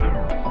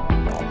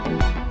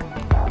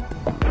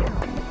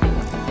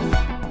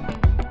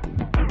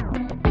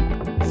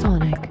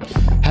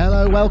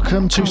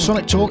welcome to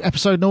Sonic Talk,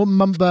 episode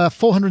number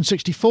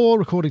 464,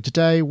 recording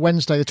today,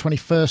 Wednesday the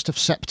 21st of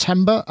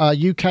September,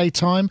 UK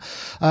time.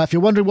 If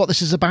you're wondering what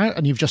this is about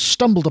and you've just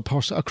stumbled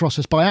across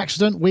us by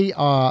accident, we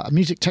are a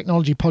music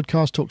technology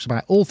podcast, talks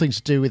about all things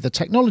to do with the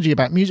technology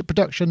about music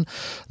production,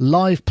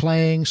 live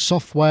playing,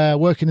 software,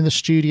 working in the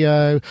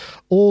studio,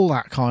 all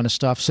that kind of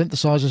stuff,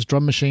 synthesizers,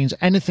 drum machines,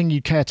 anything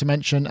you care to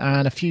mention,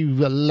 and a few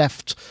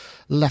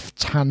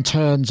left-hand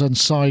turns and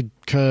side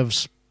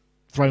curves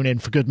thrown in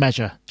for good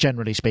measure,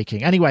 generally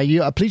speaking. Anyway,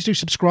 please do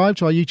subscribe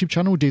to our YouTube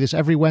channel. We do this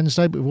every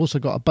Wednesday, but we've also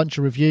got a bunch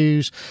of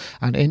reviews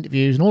and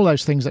interviews and all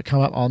those things that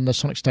come up on the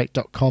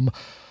sonicstate.com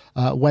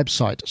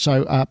website.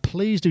 So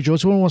please do join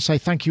us. I want to say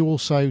thank you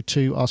also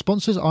to our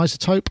sponsors,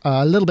 iZotope.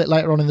 A little bit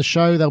later on in the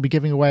show, they'll be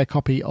giving away a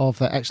copy of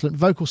their excellent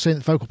vocal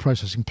synth vocal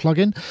processing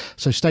plugin.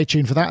 So stay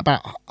tuned for that.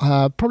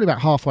 Probably about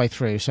halfway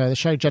through. So the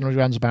show generally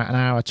runs about an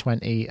hour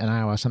 20, an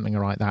hour, something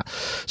like that.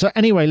 So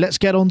anyway, let's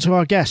get on to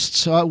our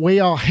guests. We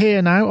are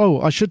here now.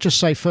 Oh, I should just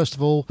say first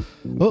of all,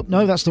 oh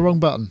no, that's the wrong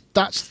button.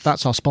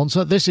 That's our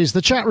sponsor. This is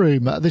the chat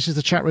room. This is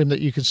the chat room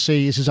that you can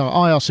see. This is our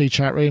IRC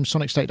chat room.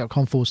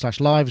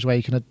 sonicstate.com/live is where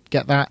you can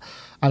get that.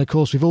 And of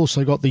course, we've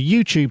also got the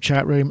YouTube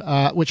chat room,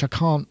 which I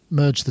can't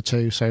merge the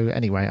two. So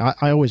anyway,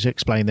 I always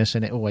explain this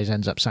and it always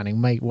ends up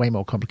sounding way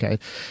more complicated.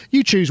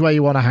 You choose where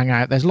you want to hang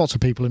out. There's lots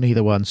of people in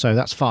either one, so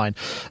that's fine.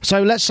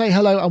 So let's say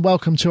hello and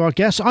welcome to our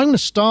guests. I'm going to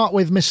start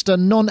with Mr.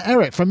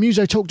 Non-Eric from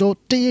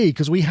musotalk.de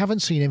because we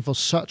haven't seen him for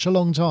such a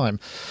long time.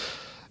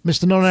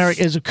 Mr. Non-Eric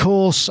is, of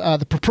course,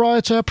 the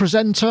proprietor,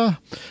 presenter,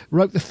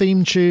 wrote the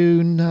theme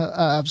tune,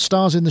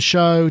 stars in the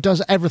show,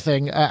 does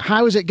everything.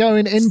 How is it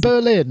going in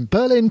Berlin?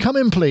 Berlin, come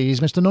in, please,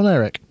 Mr.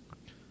 Non-Eric.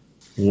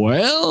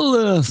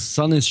 Well,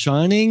 sun is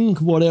shining.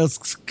 What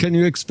else can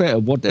you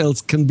expect? What else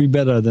can be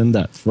better than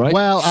that, right?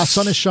 Well, our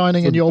sun is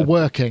shining and you're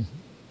working,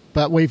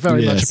 but we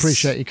very much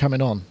appreciate you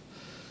coming on.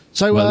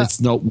 So, well, it's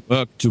not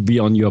work to be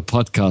on your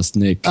podcast,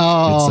 Nick.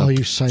 Oh,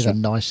 you say the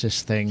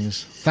nicest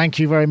things. Thank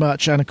you very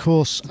much. And, of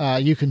course,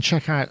 you can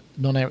check out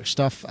Non-Eric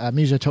stuff,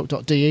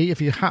 musotalk.de, if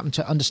you happen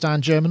to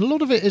understand German. A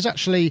lot of it is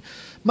actually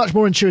much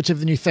more intuitive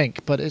than you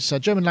think, but it's a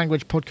German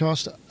language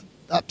podcast.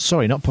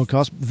 Sorry, not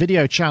podcast,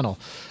 video channel.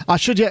 I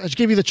should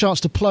give you the chance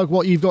to plug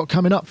what you've got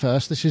coming up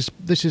first.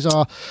 This is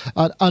our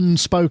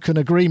unspoken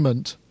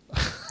agreement.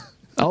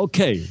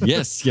 Okay.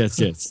 Yes.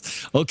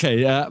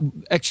 Okay.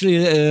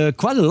 Actually,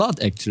 quite a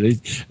lot, actually,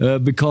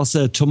 because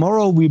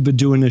tomorrow we'll be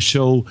doing a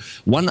show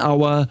 1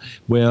 hour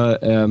where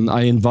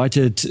I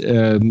invited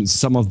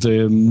some of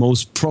the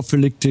most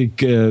prolific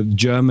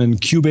German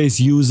Cubase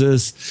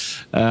users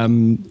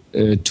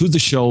to the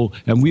show,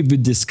 and we'll be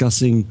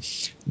discussing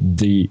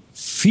the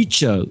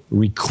feature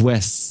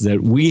requests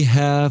that we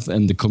have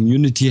and the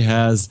community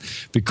has,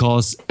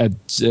 because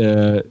it's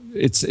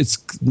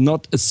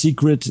not a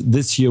secret.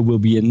 This year will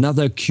be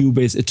another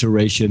Cubase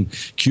iteration.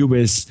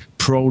 Cubase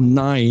Pro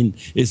 9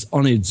 is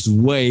on its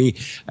way.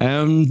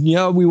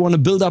 We want to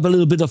build up a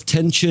little bit of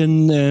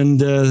tension,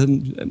 and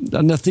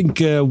I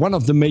think one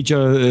of the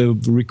major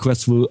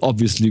requests will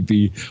obviously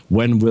be,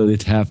 when will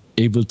it have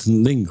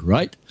Ableton Link,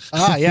 right?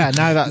 Yeah.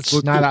 Now that's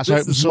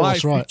open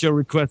source, right? Feature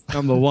request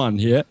number one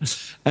here,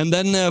 and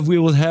then we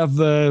will have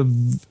the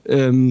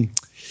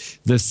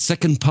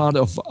second part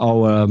of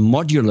our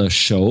modular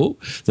show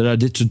that I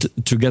did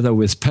together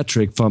with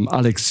Patrick from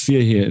Alex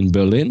Sphere here in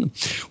Berlin,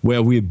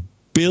 where we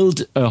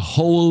build a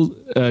whole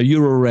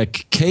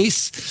Eurorack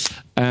case,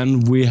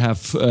 and we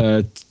have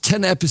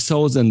 10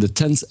 episodes, and the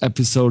 10th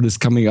episode is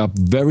coming up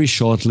very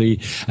shortly,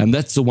 and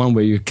that's the one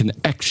where you can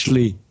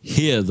actually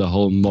hear the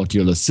whole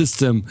modular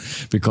system,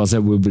 because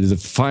that will be the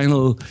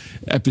final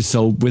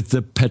episode with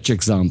the patch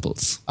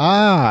examples.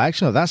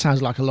 Excellent. That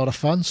sounds like a lot of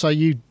fun. So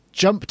you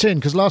jumped in,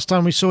 because last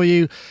time we saw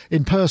you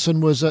in person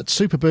was at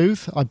Super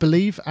Booth, I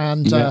believe,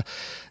 and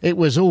it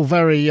was all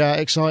very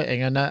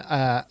exciting,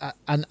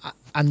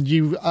 and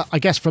you, I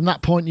guess from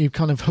that point, you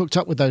kind of hooked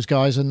up with those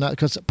guys, and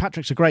because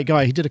Patrick's a great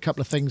guy, he did a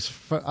couple of things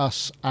for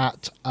us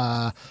at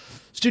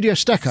Studio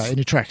Stecker in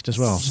Utrecht as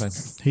well, so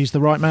he's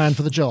the right man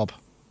for the job.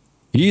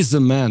 He's the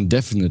man,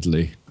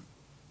 definitely.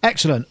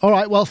 Excellent. All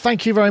right, well,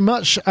 thank you very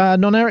much,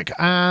 Non-Eric.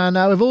 And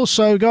we've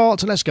also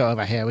got, let's go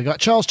over here, we've got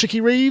Charles Chicky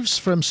Reeves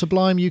from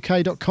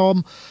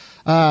SublimeUK.com.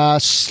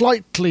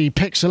 Slightly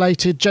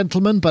pixelated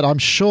gentleman, but I'm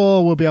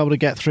sure we'll be able to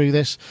get through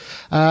this.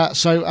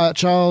 So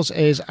Charles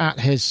is at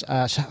his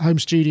home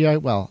studio.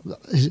 Well,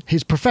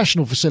 his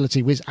professional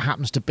facility, which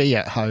happens to be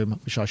at home,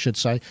 which I should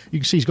say. You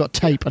can see he's got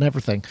tape and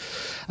everything.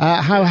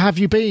 How have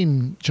you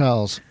been,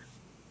 Charles?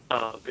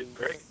 Been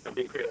great. I've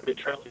been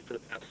traveling for the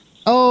past.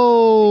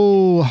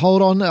 Oh,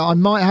 hold on. I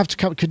might have to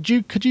come. Could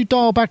you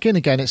dial back in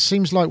again? It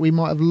seems like we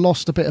might have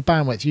lost a bit of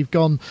bandwidth. You've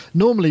gone.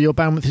 Normally your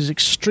bandwidth is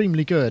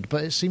extremely good,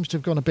 but it seems to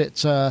have gone a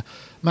bit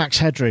max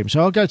headroom.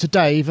 So I'll go to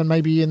Dave, and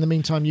maybe in the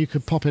meantime you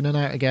could pop in and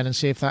out again and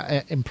see if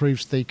that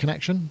improves the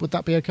connection. Would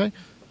that be okay?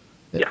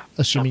 Yeah.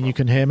 Assuming you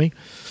can hear me.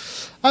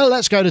 Oh,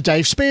 let's go to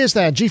Dave Spears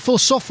then.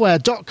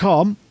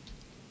 GeForceSoftware.com.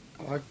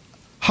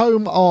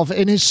 Home of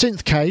In His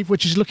Synth Cave,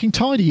 which is looking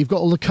tidy. You've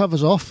got all the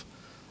covers off.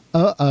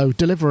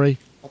 Delivery.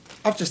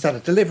 I've just had a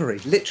delivery,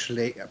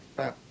 literally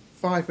about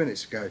 5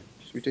 minutes ago.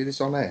 Should we do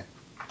this on air?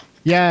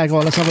 Yeah, go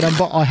on, let's have it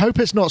unbox. I hope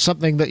it's not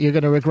something that you're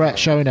going to regret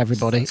showing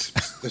everybody.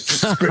 The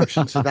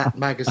subscription to that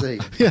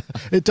magazine. Yeah,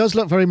 it does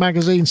look very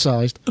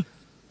magazine-sized.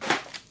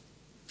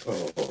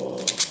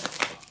 Oh.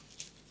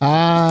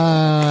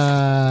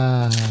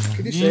 Ah.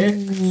 Can you see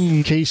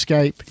it?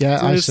 Keyscape, yeah,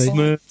 I see.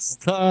 Christmas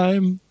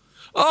time.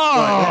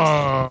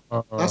 Oh!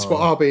 Right, that's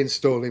what I'll be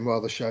installing while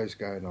the show's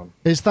going on.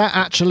 Is that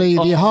actually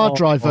the hard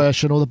drive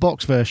version or the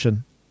box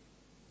version?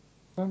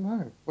 I don't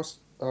know.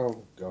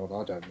 Oh, God,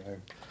 I don't know.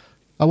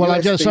 Oh, well,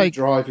 I just say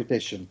Drive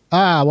Edition.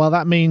 Ah, well,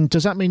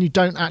 does that mean you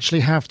don't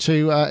actually have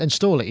to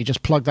install it? You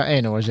just plug that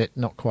in, or is it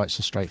not quite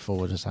so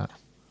straightforward as that?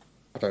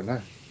 I don't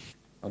know.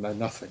 I know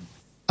nothing.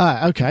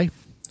 Ah, okay.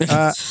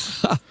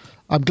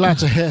 I'm glad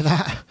to hear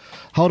that.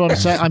 Hold on a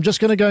sec. I'm just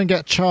going to go and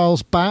get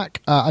Charles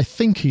back. I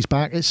think he's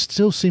back. It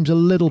still seems a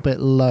little bit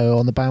low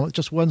on the bandwidth.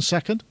 Just 1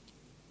 second.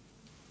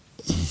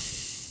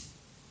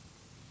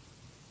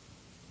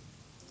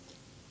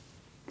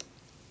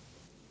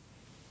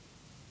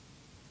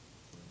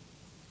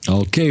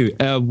 Okay,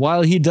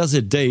 while he does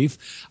it, Dave,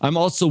 I'm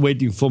also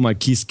waiting for my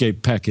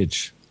Keyscape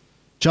package.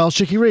 Charles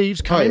Chicky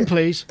Reeves, come in,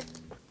 please.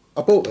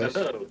 I bought this.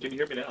 Hello, can you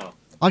hear me now?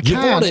 I You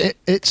can. bought it.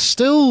 It's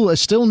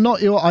still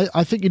not your.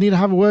 I think you need to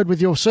have a word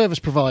with your service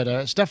provider.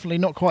 It's definitely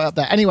not quite up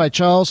there. Anyway,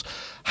 Charles,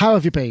 how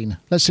have you been?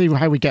 Let's see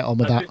how we get on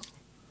with that.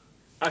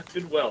 I've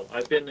been well.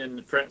 I've been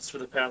in France for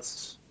the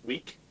past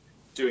week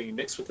doing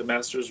Mix with the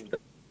Masters with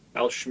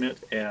Al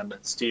Schmidt and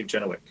Steve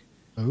Genowick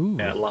Ooh,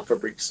 at La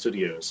Fabrique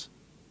Studios.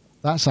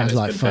 that sounds And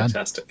like it's been fun.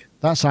 fantastic.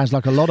 That sounds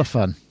like a lot of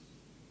fun.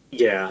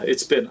 Yeah,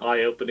 it's been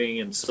eye-opening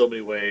in so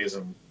many ways,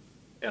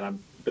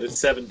 but it's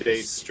 7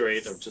 days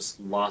straight of just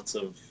lots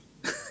of.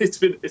 It's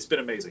been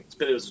amazing.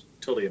 It was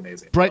totally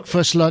amazing.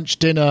 Breakfast, lunch,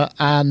 dinner,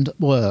 and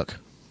work.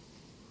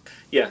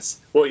 Yes.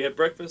 Well, you have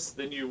breakfast,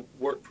 then you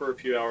work for a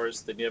few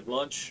hours, then you have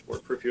lunch,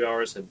 work for a few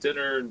hours, have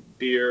dinner and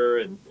beer,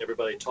 and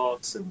everybody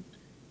talks, and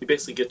you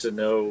basically get to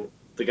know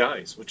the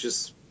guys, which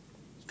is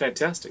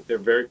fantastic. They're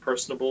very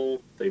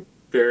personable. They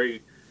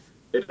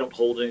don't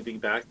hold anything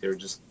back. They're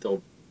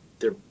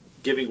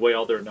giving away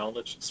all their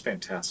knowledge. It's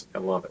fantastic. I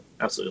love it.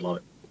 Absolutely love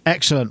it.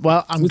 Excellent.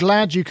 Well, I'm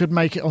glad you could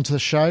make it onto the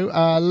show.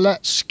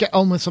 Let's get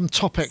on with some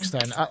topics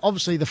then.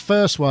 Obviously, the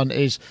first one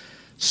is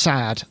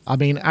sad. I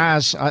mean,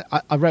 as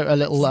I wrote a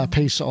little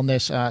piece on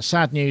this,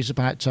 sad news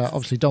about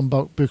obviously Don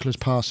Buchler's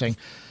passing.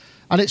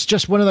 And it's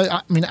just one of those,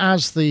 I mean,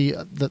 as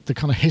the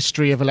kind of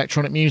history of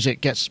electronic music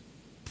gets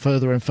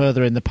further and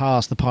further in the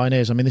past, the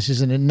pioneers, I mean, this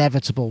is an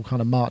inevitable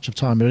kind of march of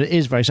time, but it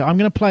is very sad. I'm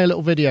going to play a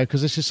little video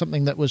because this is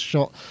something that was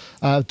shot,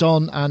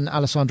 Don and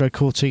Alessandro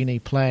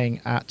Cortini playing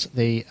at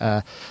the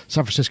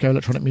San Francisco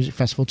Electronic Music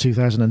Festival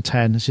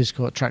 2010. This is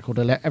a track called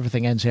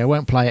Everything Ends Here. I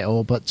won't play it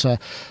all, but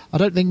I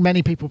don't think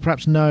many people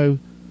perhaps know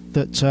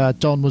that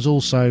Don was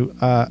also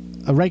a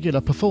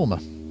regular performer.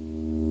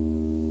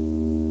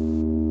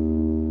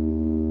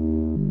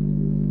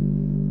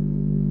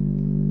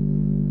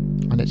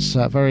 And it's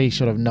very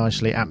sort of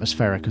nicely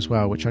atmospheric as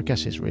well, which I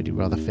guess is really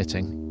rather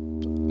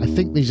fitting. I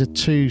think these are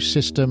two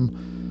System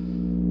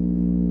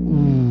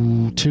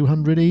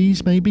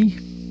 200Es, maybe?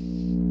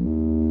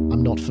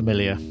 I'm not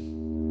familiar.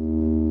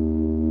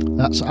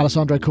 That's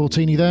Alessandro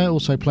Cortini there,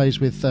 also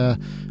plays with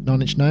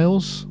Nine Inch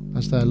Nails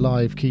as their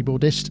live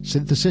keyboardist,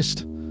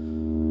 synthesist.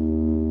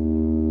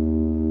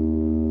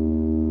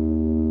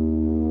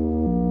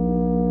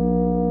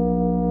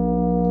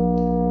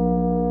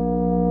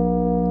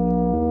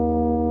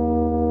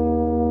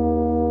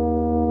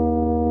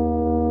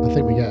 I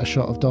think we get a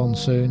shot of Don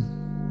soon.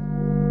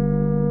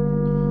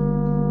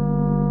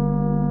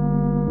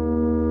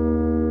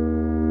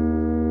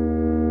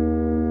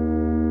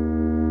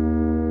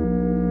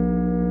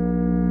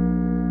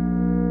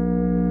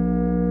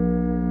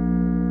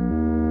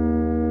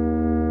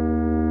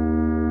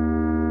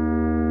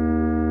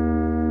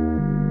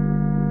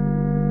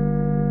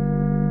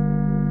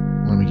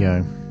 There we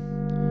go.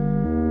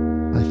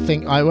 I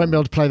think I won't be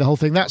able to play the whole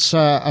thing. That's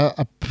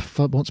a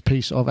once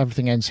piece of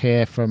Everything Ends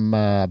Here from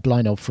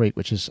Blind Old Freak,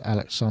 which is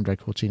Alessandro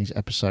Cortini's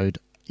episode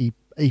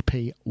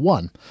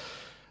EP1.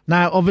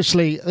 Now,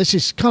 obviously, this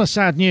is kind of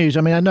sad news.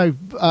 I mean, I know,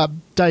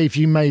 Dave,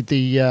 you made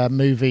the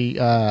movie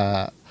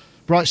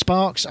Bright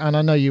Sparks, and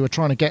I know you were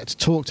trying to get to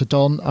talk to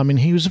Don. I mean,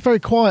 he was a very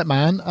quiet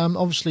man,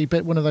 obviously,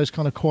 but one of those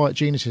kind of quiet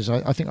geniuses.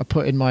 I think I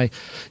put in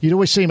you'd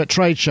always see him at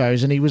trade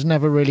shows, and he was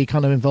never really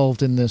kind of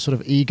involved in the sort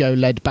of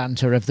ego-led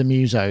banter of the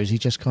musos. He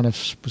just kind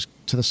of was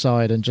to the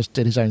side and just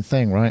did his own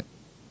thing, right?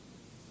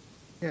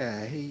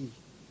 Yeah,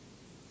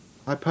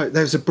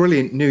 there's a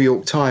brilliant New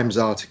York Times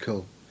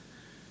article,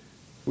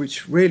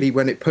 which really,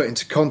 when it put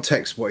into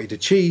context what he'd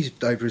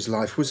achieved over his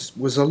life,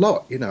 was a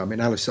lot. You know, I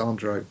mean,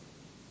 Alessandro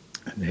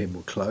and him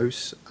were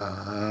close,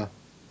 and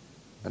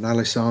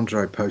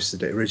Alessandro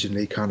posted it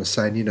originally, kind of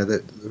saying, you know,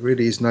 that there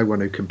really is no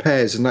one who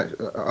compares, and that,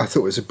 I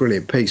thought it was a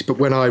brilliant piece. But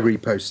when I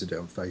reposted it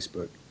on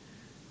Facebook,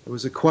 there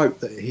was a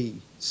quote that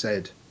he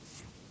said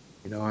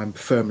I'm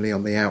firmly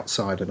on the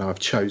outside, and I've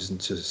chosen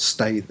to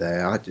stay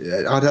there. I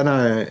don't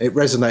know. It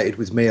resonated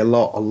with me a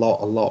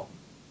lot,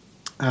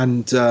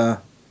 and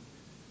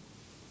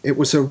it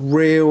was a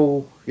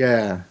real,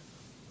 yeah.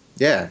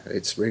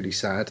 It's really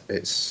sad.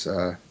 It's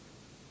what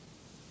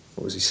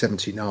was he,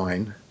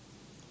 79?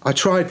 I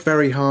tried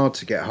very hard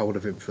to get hold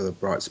of him for the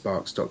Bright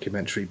Sparks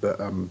documentary, but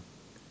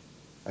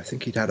I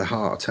think he'd had a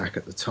heart attack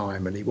at the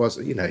time, and he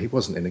wasn't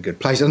in a good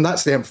place. And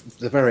that's the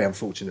very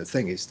unfortunate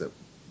thing, is that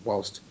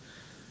whilst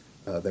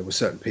there were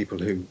certain people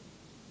who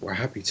were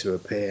happy to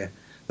appear,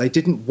 they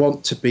didn't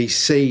want to be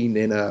seen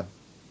in an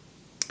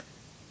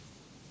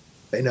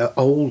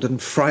old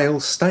and frail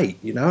state,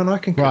 and I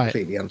can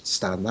completely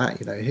understand that,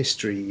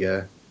 history,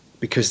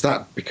 because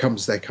that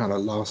becomes their kind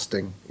of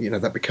lasting,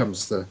 that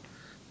becomes the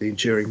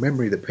enduring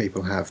memory that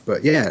people have.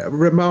 But yeah, a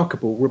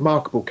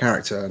remarkable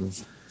character,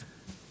 and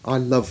I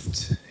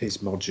loved his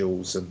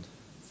modules, and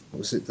what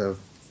was it, the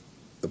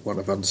one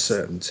of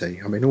Uncertainty?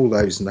 I mean, all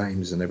those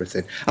names and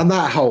everything, and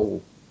that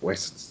whole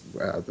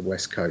the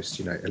West Coast,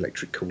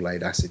 Electric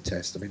Kool-Aid Acid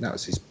Test. I mean, that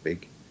was his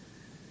big.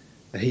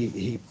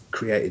 He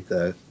created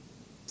the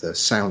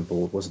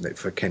soundboard, wasn't it,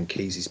 for Ken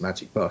Kesey's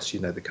Magic Bus?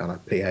 The kind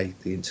of PA,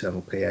 the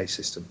internal PA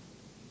system.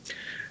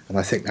 And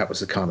I think that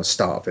was the kind of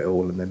start of it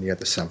all. And then you had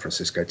the San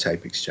Francisco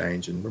Tape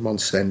Exchange and Ramon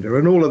Sender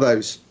and all of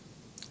those.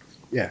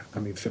 Yeah, I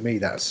mean, for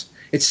me,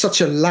 it's such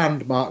a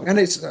landmark, and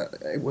it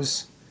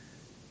was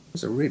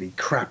a really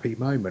crappy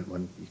moment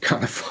when you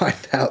kind of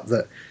find out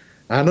that.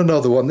 And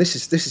another one. This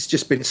has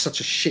just been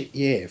such a shit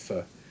year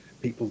for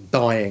people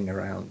dying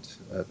around,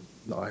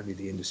 not only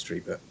the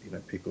industry, but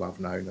people I've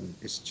known, and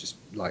it's just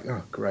like,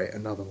 oh, great,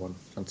 another one,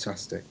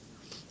 fantastic.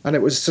 And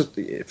it was,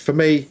 for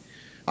me,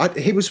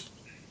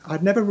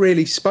 I'd never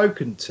really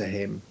spoken to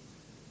him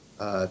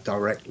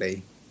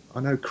directly. I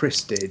know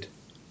Chris did,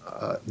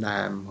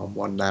 NAMM, on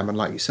one NAMM, and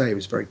like you say, he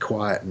was very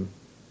quiet and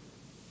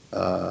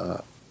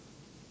a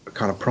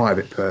kind of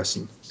private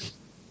person.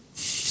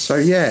 So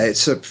yeah,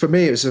 for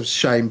me it was a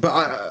shame,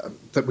 but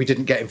that we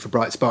didn't get him for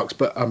Bright Sparks.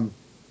 But I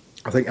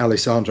think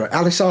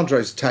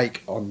Alessandro's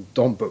take on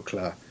Don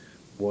Buchla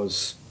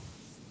was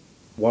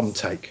one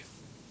take.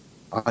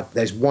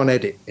 There's one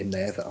edit in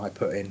there that I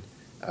put in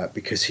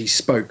because he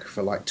spoke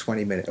for like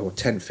 20 minutes or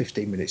 10,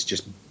 15 minutes,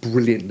 just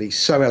brilliantly,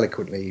 so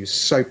eloquently. He was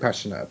so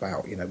passionate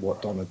about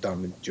what Don had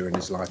done during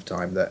his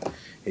lifetime that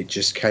it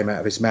just came out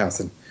of his mouth.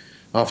 And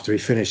after he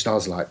finished, I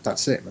was like,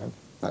 "That's it, man.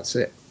 That's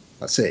it.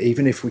 That's it.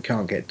 Even if we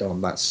can't get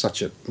Don, that's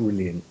such a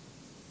brilliant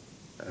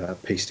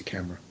piece to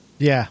camera."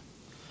 Yeah.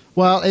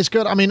 Well, it's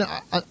good. I mean,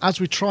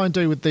 as we try and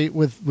do with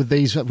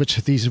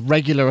these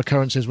regular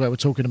occurrences where we're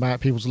talking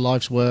about people's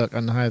life's work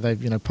and how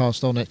they've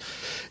passed on,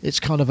 it's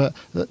kind of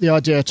the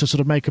idea to sort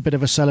of make a bit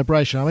of a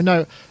celebration. I mean,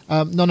 no,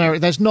 Eric,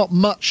 there's not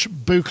much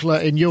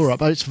Buchla in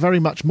Europe. It's very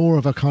much more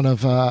of a kind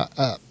of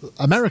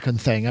American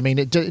thing. I mean,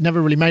 it never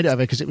really made it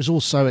over because it was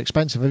all so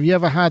expensive. Have you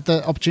ever had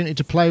the opportunity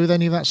to play with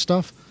any of that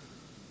stuff?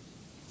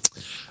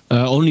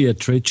 Only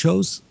at trade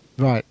shows.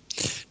 Right.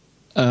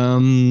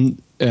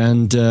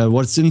 And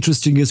what's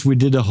interesting is we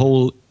did a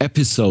whole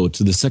episode,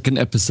 the second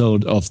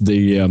episode of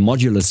the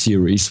modular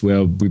series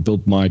where we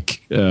built my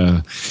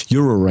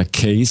Eurorack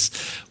case,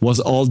 was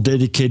all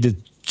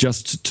dedicated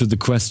just to the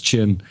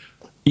question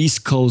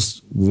East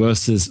Coast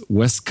versus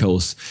West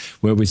Coast,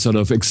 where we sort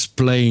of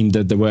explained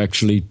that there were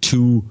actually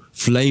two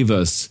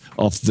flavors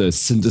of the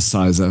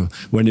synthesizer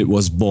when it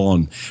was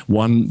born.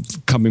 One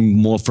coming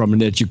more from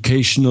an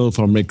educational,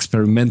 from an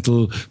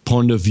experimental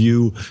point of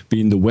view,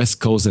 being the West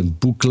Coast and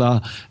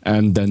Buchla,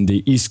 and then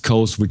the East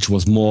Coast, which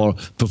was more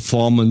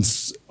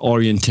performance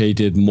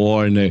orientated,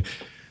 more in a,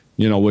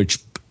 which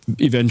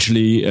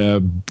eventually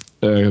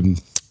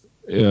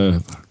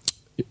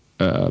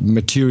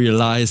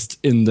materialized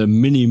in the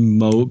Mini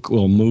Moog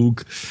or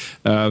Moog,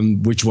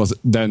 which was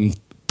then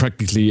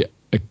practically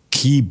a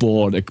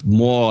keyboard, a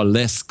more or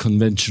less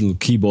conventional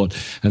keyboard.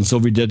 And so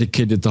we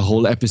dedicated the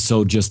whole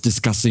episode just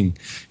discussing,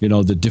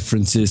 the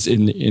differences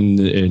in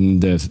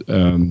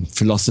the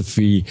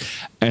philosophy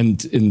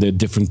and in the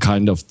different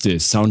kind of the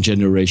sound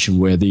generation,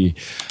 where the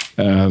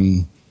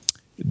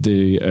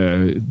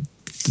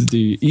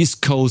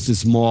East Coast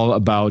is more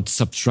about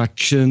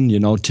subtraction,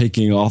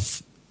 taking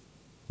off,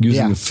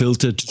 using a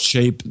filter to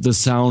shape the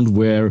sound,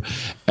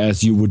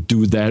 whereas you would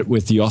do that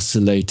with the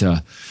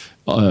oscillator,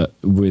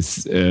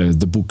 with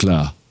the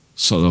Buchla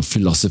sort of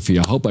philosophy.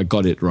 I hope I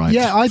got it right.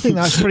 Yeah, I think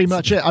that's pretty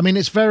much it. I mean,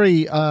 it's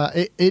very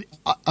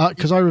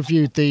because I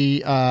reviewed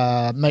the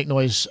Make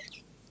Noise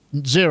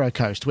Zero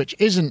Coast, which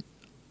isn't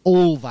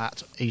all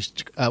that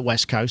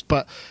West Coast,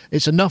 but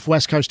it's enough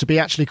West Coast to be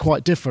actually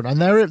quite different.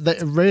 And they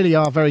really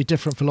are very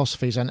different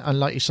philosophies. And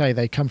like you say,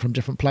 they come from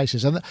different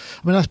places. And I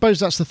mean, I suppose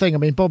that's the thing. I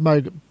mean, Bob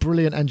Moog,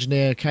 brilliant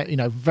engineer,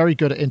 very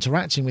good at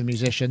interacting with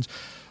musicians.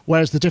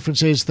 Whereas the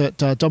difference is that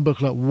Don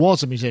Buchler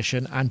was a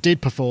musician and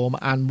did perform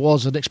and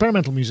was an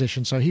experimental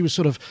musician. So he was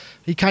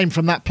he came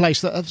from that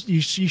place that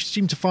you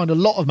seem to find a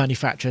lot of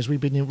manufacturers. We've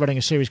been running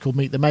a series called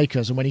Meet the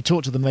Makers, and when he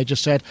talked to them, they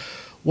just said,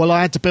 well,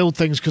 I had to build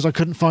things because I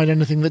couldn't find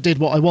anything that did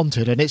what I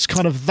wanted. And it's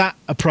kind of that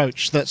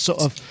approach that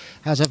sort of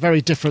has a very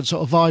different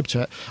sort of vibe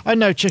to it. I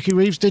know, Chicky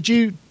Reeves,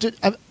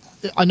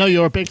 I know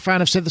you're a big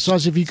fan of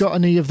synthesizers. Have you got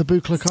any of the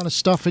Buchler kind of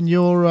stuff in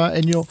your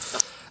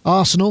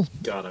arsenal?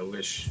 God, I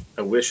wish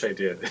I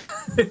did.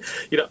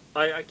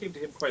 I came to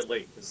him quite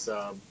late because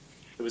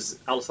it was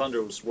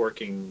Alessandro's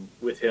working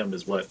with him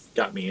is what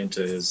got me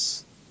into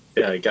his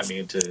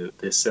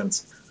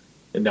synths.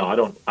 And no,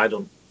 I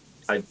don't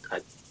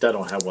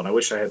have one. I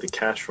wish I had the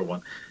cash for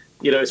one.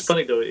 It's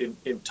funny though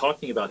in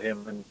talking about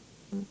him and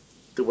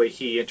the way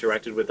he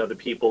interacted with other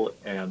people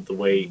and the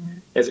way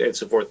and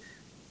so forth.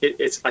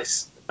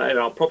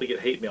 I'll probably get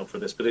hate mail for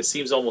this, but it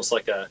seems almost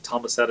like a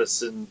Thomas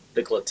Edison,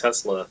 Nikola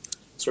Tesla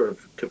sort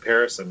of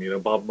comparison.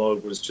 Bob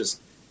Moog was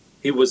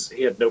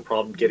he had no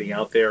problem getting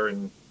out there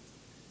and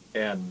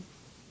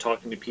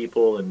talking to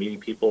people and meeting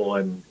people,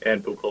 and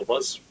Buchler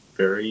was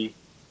very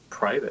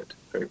private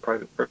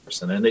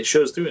person, and it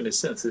shows through in his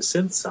synths. His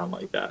synths sound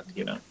like that,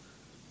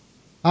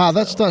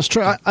 That's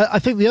true. I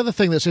think the other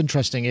thing that's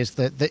interesting is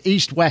that the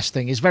East-West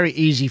thing is very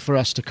easy for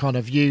us to kind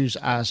of use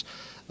as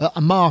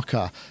a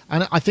marker,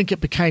 and I think it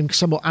became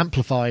somewhat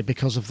amplified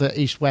because of the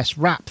East-West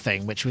rap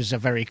thing, which was a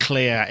very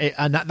clear,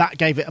 and that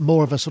gave it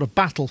more of a sort of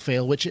battle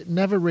feel, which it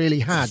never really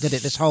had, did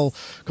it?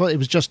 It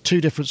was just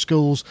two different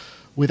schools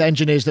with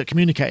engineers that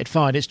communicated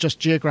fine. It's just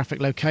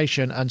geographic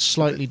location and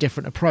slightly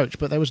different approach,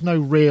 but there was no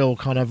real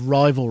kind of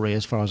rivalry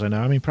as far as I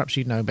know. I mean, perhaps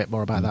you'd know a bit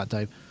more about that,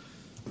 Dave.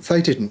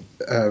 They didn't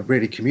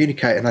really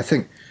communicate, and I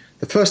think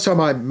the first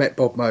time I met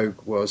Bob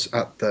Moog was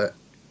at the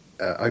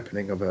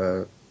opening of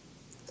the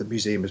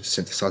Museum of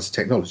Synthesizer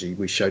Technology.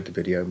 We showed the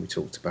video and we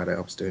talked about it.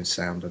 I was doing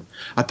sound, and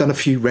I'd done a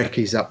few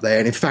recce's up there,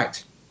 and in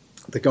fact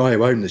the guy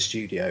who owned the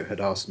studio had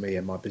asked me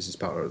and my business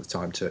partner at the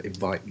time to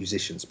invite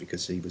musicians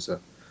because he was a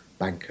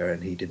banker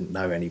and he didn't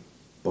know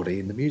anybody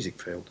in the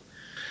music field,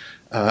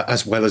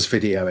 as well as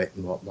video it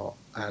and whatnot.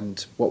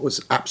 And what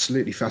was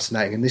absolutely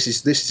fascinating, and this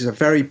is a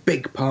very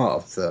big part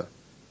of the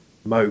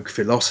Moog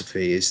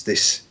philosophy, is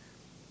this,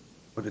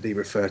 what did he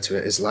refer to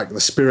it as, like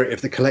the spirit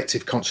of the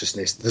collective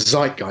consciousness, the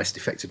zeitgeist,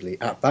 effectively.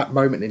 At that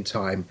moment in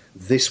time,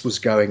 this was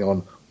going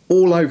on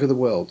all over the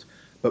world,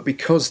 but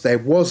because there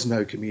was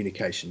no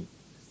communication,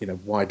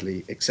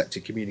 widely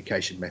accepted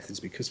communication methods,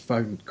 because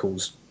phone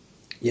calls,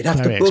 you'd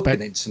have to book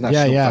an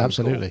international phone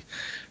absolutely call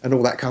and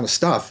all that kind of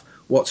stuff.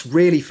 What's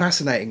really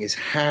fascinating is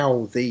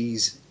how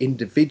these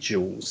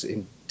individuals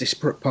in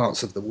disparate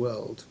parts of the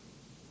world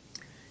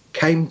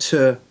came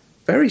to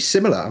very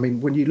similar. I mean,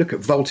 when you look at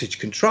voltage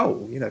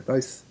control,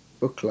 both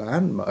Buchler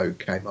and Moog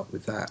came up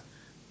with that.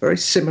 Very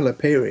similar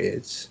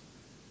periods,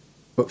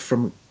 but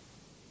from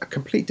a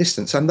complete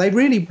distance. And they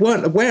really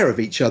weren't aware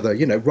of each other,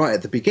 right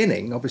at the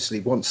beginning.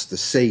 Obviously, once the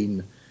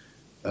scene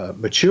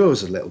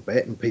matures a little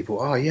bit and people,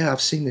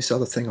 I've seen this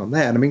other thing on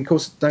there. And I mean, of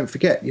course, don't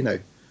forget,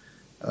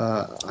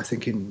 I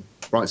think in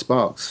Bright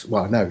Sparks,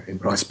 in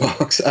Bright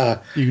Sparks.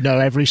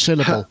 Every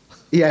syllable.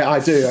 Yeah, I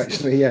do,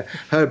 actually, yeah.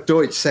 Herb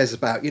Deutsch says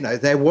about,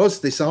 there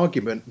was this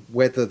argument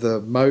whether the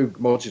Moog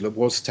modular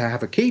was to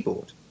have a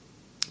keyboard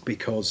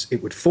because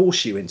it would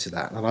force you into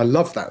that. And I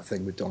love that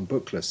thing with Don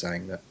Buchler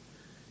saying that,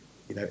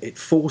 it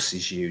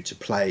forces you to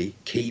play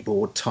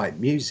keyboard-type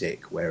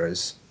music,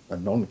 whereas a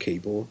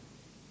non-keyboard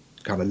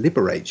kind of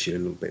liberates you a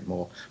little bit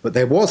more. But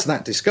there was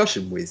that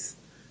discussion with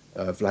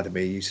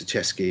Vladimir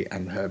Ussachevsky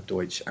and Herb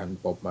Deutsch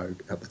and Bob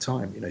Moog at the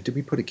time. Did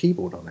we put a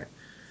keyboard on it?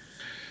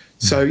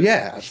 So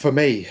yeah, for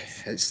me,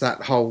 it's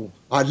that whole.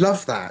 I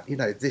love that.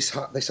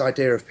 This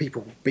idea of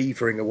people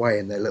beavering away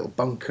in their little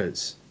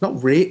bunkers,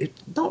 not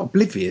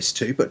oblivious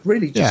to, but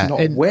really just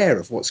not aware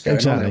of what's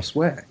going on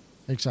elsewhere.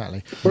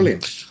 Exactly.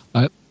 Brilliant.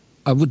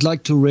 I would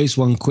like to raise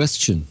one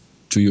question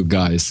to you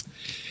guys.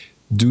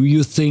 Do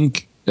you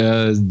think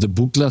the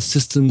Buchler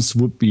systems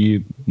would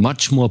be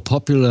much more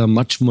popular,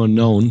 much more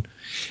known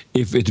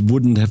if it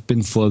wouldn't have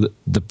been for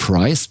the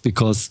price?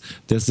 Because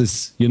there's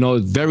this,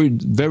 very,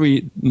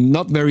 very,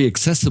 not very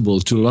accessible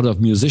to a lot of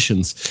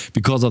musicians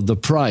because of the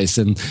price.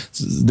 And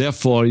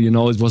therefore, it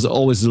was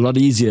always a lot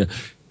easier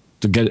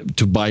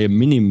to buy a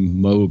mini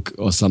Moog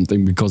or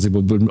something because it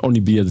would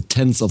only be a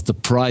tenth of the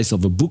price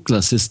of a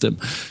Buchler system.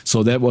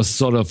 So that was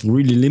sort of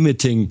really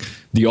limiting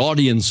the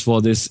audience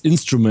for this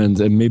instrument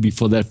and maybe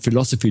for that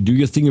philosophy. Do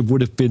you think it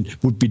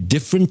would be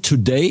different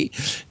today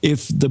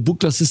if the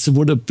Buchler system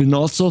would have been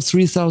also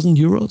 3,000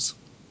 euros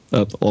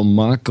or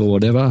mark or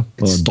whatever,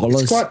 or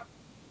dollars?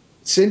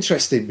 It's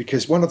interesting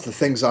because one of the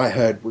things I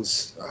heard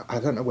was, I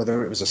don't know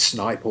whether it was a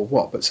snipe or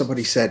what, but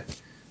somebody said,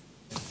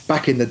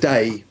 back in the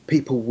day,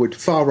 people would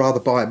far rather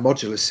buy a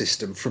modular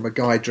system from a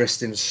guy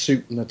dressed in a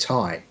suit and a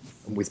tie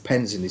and with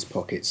pens in his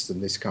pockets than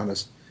this kind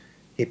of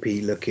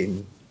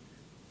hippie-looking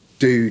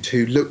dude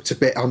who looked a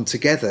bit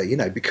untogether,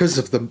 because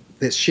of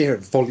the sheer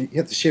volume,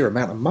 the sheer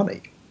amount of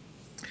money.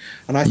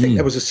 And I think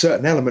there was a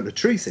certain element of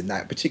truth in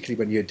that, particularly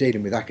when you're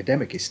dealing with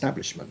academic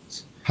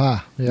establishments.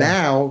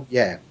 Now,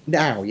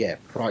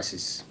 price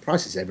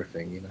is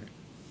everything, you know.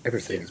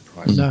 Everything is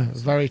price. No,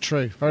 very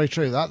true, very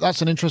true.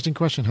 That's an interesting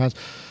question, Hans.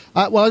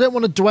 Well, I don't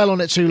want to dwell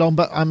on it too long,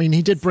 but I mean,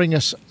 he did bring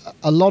us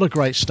a lot of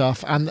great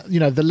stuff, and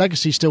you know, the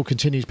legacy still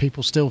continues.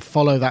 People still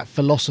follow that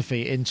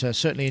philosophy into,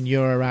 certainly in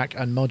Eurorack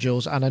and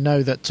modules, and I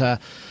know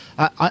that.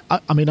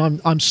 I mean,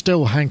 I'm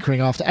still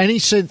hankering after any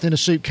synth in a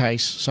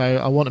suitcase. So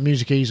I want a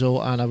music easel,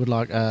 and I would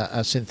like a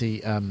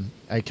Synthy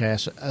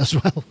AKS as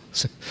well.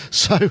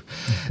 So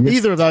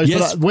either of those,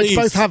 yes,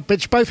 but,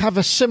 which both have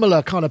a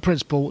similar kind of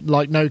principle,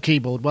 like no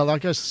keyboard. Well, I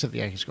guess the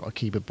Synthy AKS got a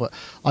keyboard, but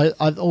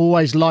I've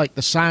always liked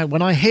the sound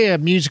when I hear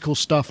musical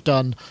stuff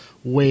done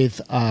with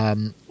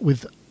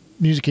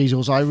music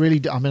easels. I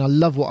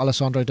love what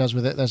Alessandro does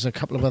with it. There's a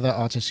couple of other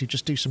artists who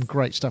just do some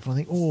great stuff, and I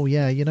think, oh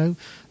yeah, you know,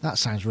 that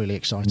sounds really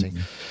exciting.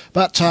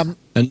 But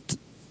and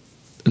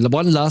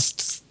one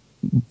last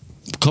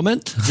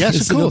comment. Yes,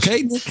 is of course.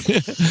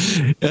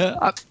 It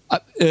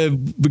okay?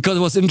 Because it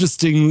was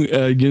interesting.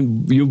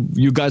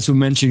 You guys were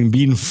mentioning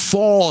being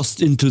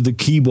forced into the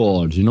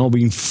keyboard. You know,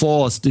 being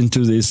forced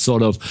into this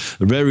sort of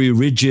very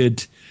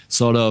rigid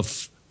sort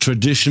of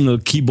traditional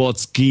keyboard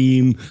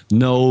scheme,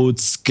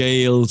 notes,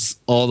 scales,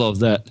 all of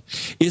that.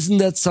 Isn't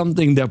that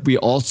something that we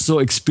also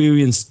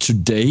experience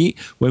today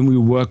when we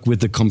work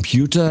with the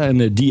computer and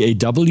a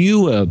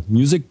DAW, a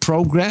music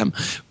program?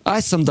 I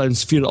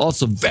sometimes feel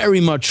also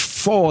very much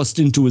forced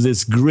into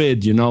this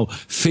grid, you know,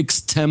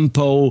 fixed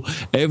tempo,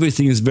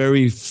 everything is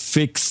very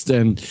fixed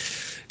and,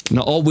 you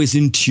know, always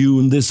in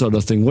tune, this sort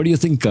of thing. What do you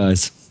think,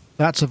 guys?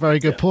 That's a very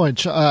good point.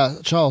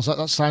 Charles,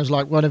 that sounds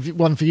like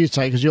one for you to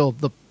take, because you're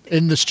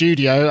in the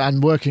studio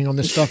and working on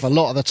this stuff a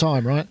lot of the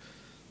time, right?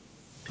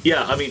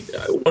 Yeah, I mean,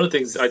 one of the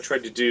things I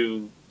tried to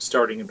do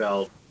starting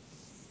about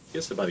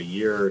a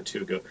year or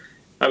two ago,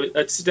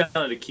 I'd sit down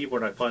at a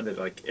keyboard and I find that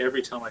like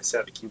every time I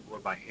sat at a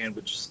keyboard, my hand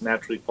would just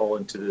naturally fall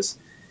into this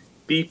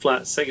B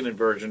flat second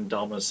inversion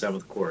dominant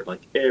seventh chord, like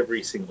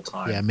every single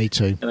time. Yeah, me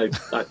too. And I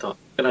thought,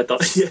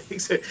 yeah,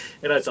 exactly.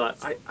 And I thought,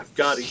 I've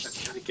got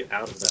to get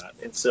out of that.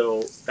 And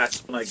so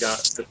that's when I got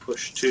the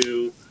Push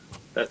 2.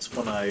 That's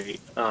when I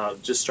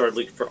just started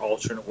looking for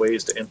alternate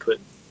ways to input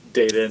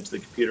data into the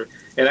computer,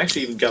 and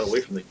actually even got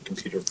away from the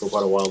computer for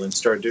quite a while and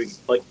started doing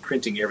like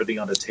printing everything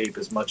onto tape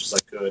as much as I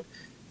could.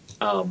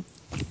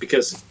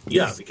 Because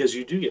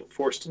you do get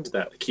forced into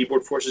that. The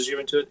keyboard forces you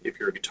into it. If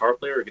you're a guitar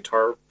player, a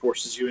guitar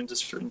forces you into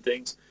certain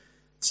things.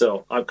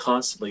 So I'm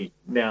constantly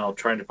now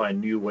trying to find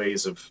new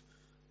ways of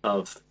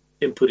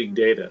inputting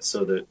data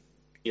so that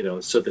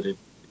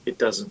it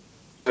doesn't.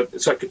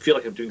 So I could feel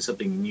like I'm doing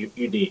something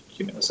unique,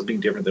 you know, something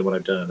different than what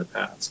I've done in the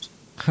past.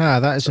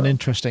 That is an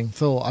interesting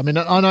thought. I mean,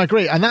 and I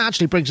agree. And that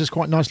actually brings us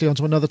quite nicely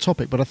onto another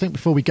topic. But I think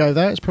before we go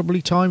there, it's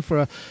probably time for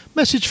a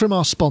message from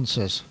our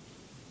sponsors.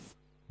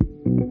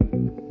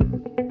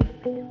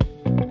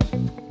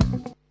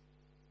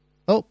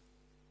 Oh,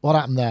 what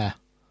happened there?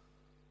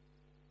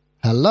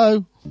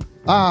 Hello?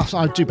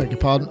 I do beg your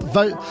pardon.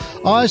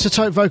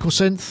 Isotope Vocal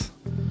Synth.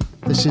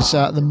 This is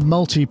the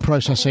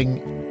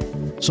multi-processing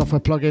software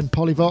plugin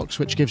Polyvox,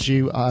 which gives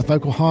you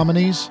vocal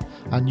harmonies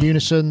and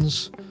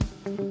unisons.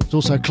 There's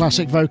also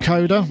classic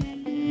vocoder.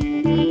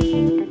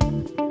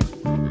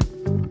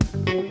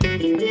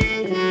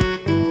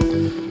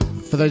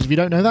 For those of you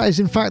who don't know, that is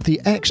in fact the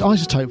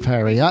ex-Isotope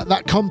Fairy.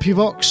 That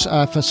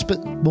CompuVox for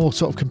more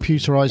sort of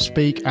computerized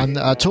speak, and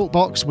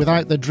TalkBox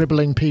without the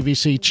dribbling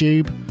PVC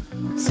tube.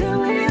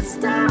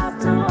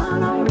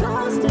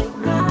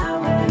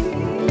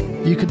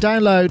 You can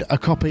download a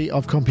copy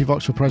of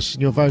CompuVox for processing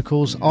your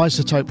vocals,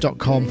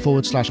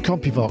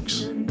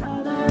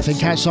 isotope.com/CompuVox.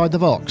 Think outside the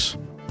Vox.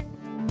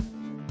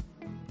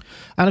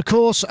 And of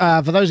course,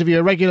 for those of you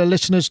who are regular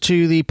listeners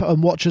to the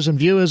watchers and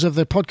viewers of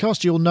the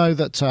podcast, you'll know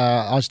that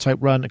Isotope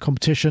run a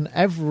competition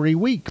every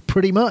week,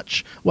 pretty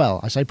much. Well,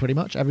 I say pretty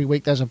much. Every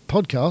week there's a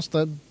podcast,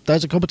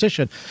 there's a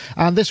competition.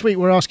 And this week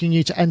we're asking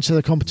you to enter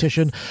the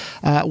competition.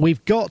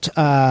 We've got...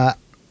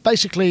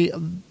 basically,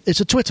 it's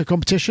a Twitter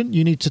competition.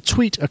 You need to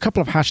tweet a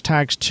couple of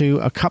hashtags to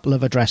a couple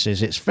of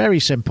addresses. It's very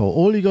simple.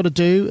 All you got to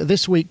do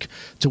this week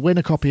to win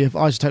a copy of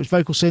Isotope's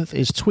Vocal Synth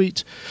is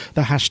tweet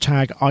the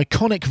hashtag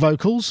Iconic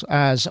Vocals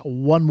as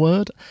one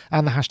word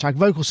and the hashtag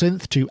Vocal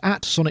Synth to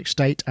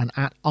 @SonicState and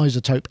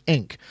 @Isotope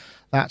Inc.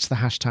 That's the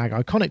hashtag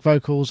Iconic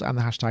Vocals and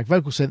the hashtag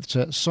Vocal Synth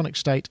to Sonic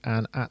State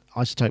and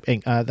 @Isotope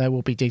Inc. There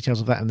will be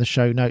details of that in the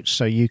show notes,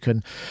 so you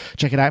can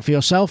check it out for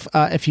yourself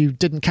if you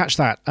didn't catch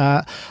that.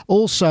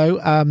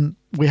 Also,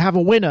 we have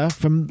a winner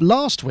from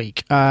last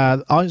week.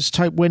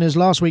 Isotope winners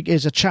last week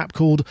is a chap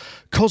called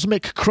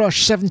Cosmic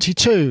Crush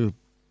 72.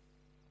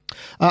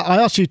 I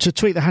asked you to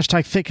tweet the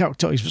hashtag thick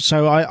octaves,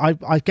 so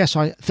I guess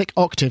thick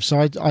octave.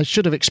 So I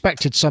should have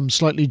expected some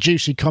slightly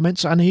juicy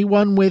comments, and he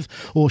won with,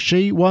 or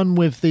she won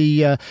with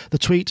the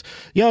tweet.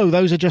 Yo,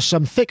 those are just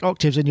some thick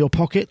octaves in your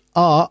pocket.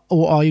 Or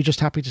are you just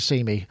happy to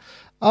see me?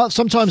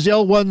 Sometimes the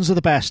old ones are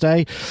the best,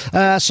 eh?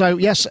 So,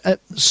 yes,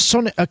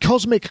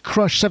 Cosmic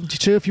Crush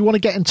 72. If you want to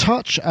get in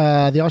touch,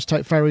 the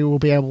Isotope Ferry will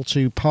be able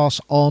to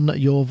pass on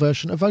your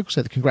version of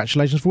Vocal.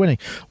 Congratulations for winning.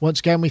 Once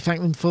again, we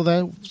thank them for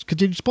their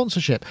continued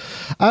sponsorship.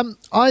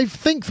 I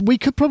think we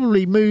could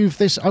probably move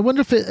this. I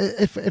wonder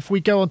if we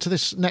go on to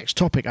this next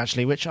topic,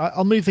 actually, which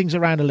I'll move things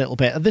around a little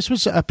bit. This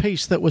was a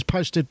piece that was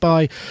posted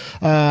by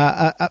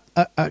an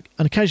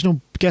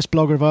occasional guest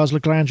blogger of ours,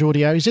 Lagrange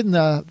Audio. He's in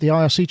the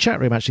IRC chat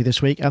room actually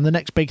this week, and the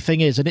next big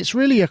thing is, and it's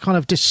really a kind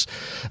of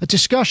a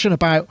discussion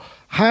about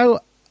how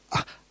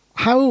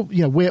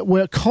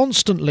we're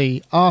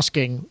constantly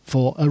asking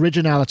for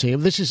originality.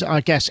 This is, I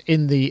guess,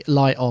 in the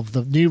light of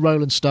the new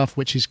Roland stuff,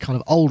 which is kind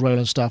of old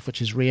Roland stuff,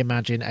 which is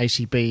reimagined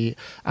ACB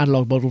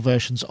analog model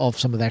versions of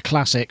some of their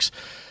classics.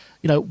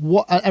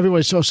 What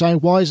everybody's sort of saying,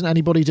 why isn't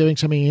anybody doing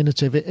something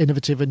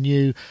innovative and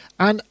new?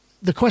 And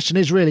the question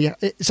is really,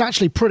 it's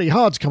actually pretty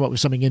hard to come up with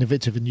something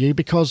innovative and new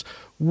because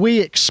we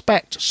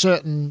expect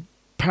certain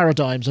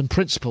paradigms and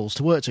principles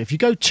to work to. If you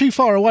go too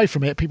far away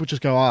from it, people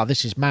just go,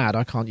 this is mad,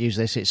 I can't use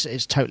this,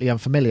 it's totally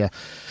unfamiliar.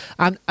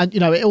 And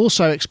it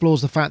also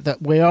explores the fact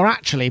that we are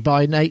actually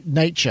by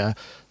nature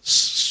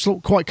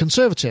quite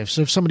conservative.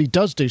 So if somebody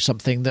does do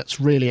something that's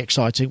really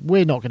exciting,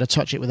 we're not going to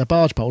touch it with a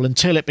barge pole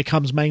until it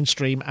becomes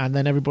mainstream and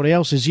then everybody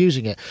else is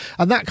using it.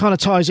 And that kind of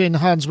ties in,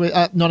 Hans, with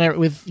non-Eric,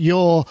 with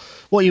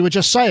what you were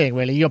just saying,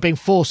 really. You're being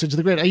forced into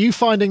the grid. Are you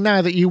finding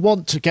now that you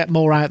want to get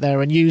more out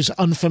there and use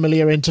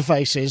unfamiliar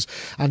interfaces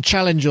and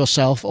challenge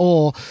yourself?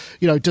 Or,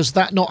 does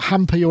that not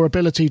hamper your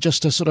ability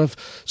just to sort of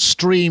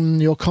stream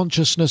your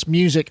consciousness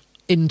music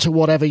into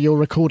whatever your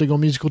recording or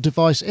musical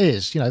device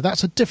is?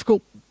 That's a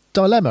difficult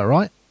dilemma,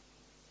 right?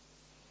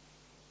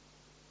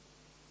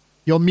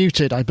 You're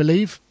muted, I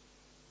believe.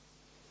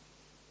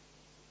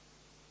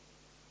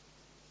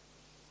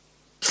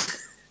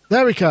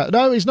 There we go.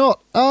 No, he's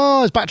not.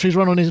 Oh, his battery's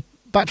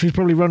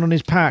probably run on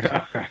his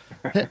pack.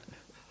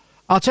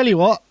 I'll tell you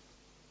what.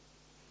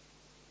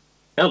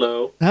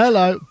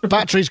 Hello.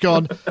 Battery's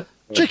gone.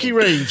 Chicky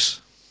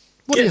Reeves.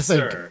 What do you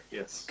think? Sir.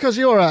 Yes. Because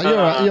you're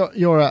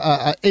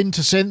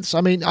into synths.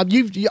 I mean,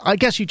 I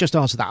guess you just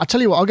answered that. I'll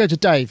tell you what. I'll go to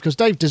Dave because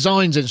Dave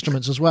designs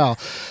instruments as well.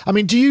 I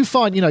mean, do you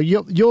find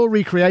your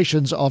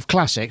recreations of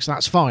classics?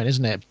 That's fine,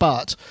 isn't it?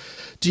 But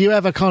do you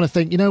ever kind of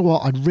think,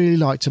 what? I'd really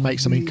like to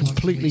make something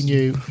completely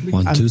new.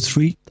 1, 2,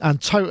 3,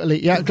 and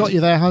totally. Yeah, got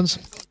you there, Hans.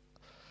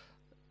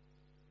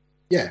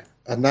 Yeah,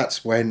 and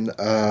that's when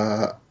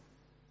the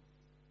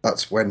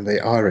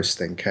Iris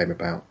thing came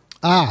about.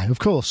 Of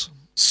course.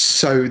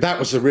 So that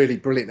was a really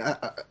brilliant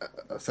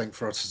thing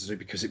for us to do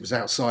because it was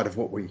outside of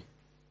what we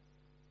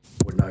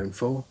were known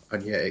for,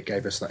 and yet it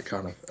gave us that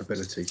kind of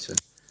ability to.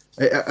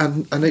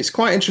 And it's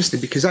quite interesting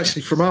because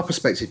actually, from our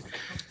perspective,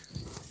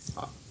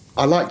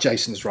 I like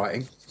Jason's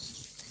writing.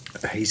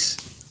 He's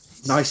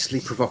nicely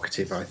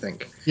provocative, I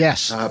think.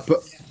 Yes.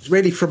 But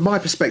really, from my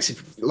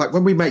perspective, like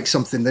when we make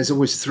something, there's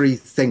always three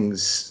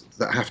things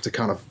that have to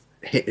kind of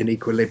hit an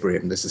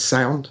equilibrium. There's the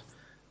sound,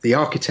 the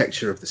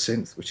architecture of the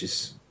synth, which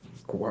is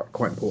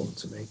quite important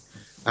to me,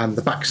 and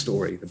the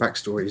backstory. The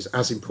backstory is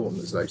as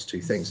important as those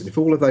two things. And if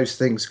all of those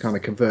things kind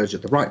of converge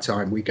at the right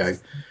time, we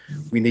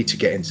need to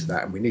get into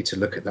that, and we need to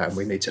look at that, and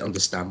we need to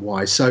understand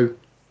why. So,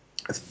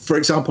 for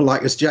example,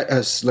 like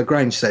as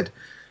Lagrange said,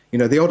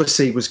 the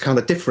Odyssey was kind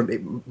of different.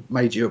 It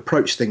made you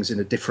approach things in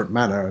a different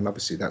manner, and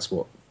obviously that's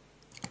what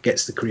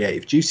gets the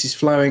creative juices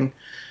flowing.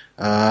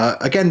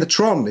 Again, the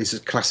Tron is a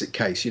classic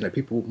case.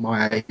 People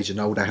my age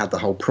and older had the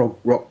whole prog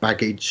rock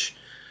baggage.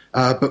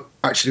 But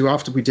actually,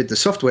 after we did the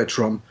software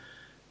Tron,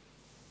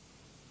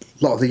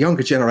 a lot of the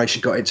younger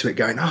generation got into it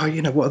going,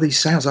 what are these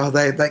sounds?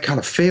 They kind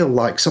of feel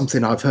like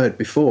something I've heard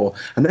before.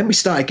 And then we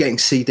started getting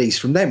CDs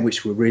from them,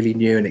 which were really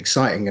new and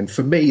exciting. And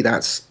for me,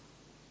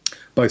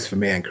 both for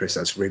me and Chris,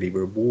 that's really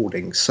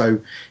rewarding.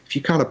 So if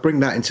you kind of bring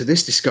that into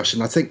this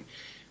discussion, I think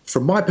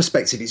from my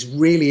perspective, it's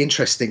really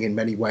interesting in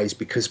many ways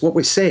because what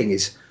we're seeing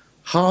is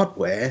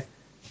hardware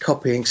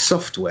copying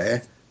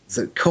software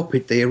that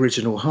copied the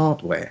original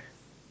hardware.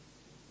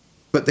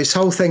 But this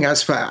whole thing,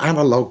 as for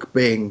analog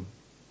being,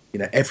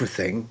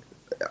 everything,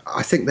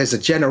 I think there's a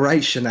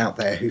generation out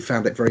there who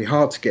found it very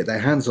hard to get their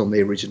hands on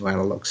the original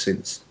analog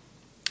synths.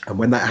 And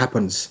when that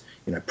happens,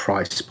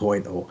 price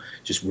point or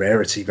just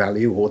rarity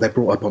value, or they're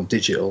brought up on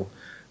digital,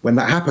 when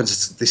that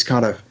happens, this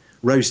kind of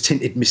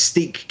rose-tinted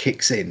mystique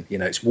kicks in.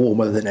 It's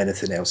warmer than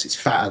anything else. It's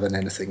fatter than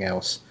anything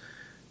else.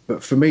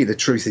 But for me, the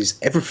truth is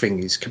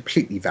everything is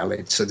completely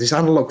valid. So this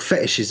analog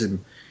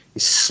fetishism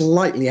is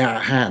slightly out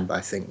of hand,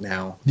 I think,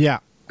 now. Yeah.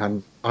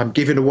 And I'm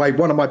giving away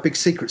one of my big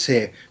secrets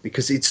here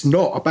because it's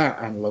not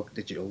about analog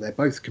digital. They're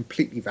both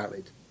completely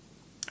valid.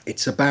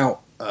 It's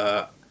about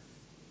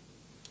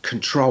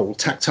control,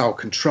 tactile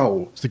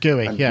control. It's the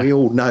GUI, and yeah. We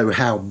all know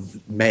how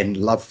men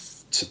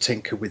love to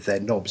tinker with their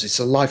knobs. It's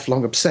a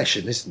lifelong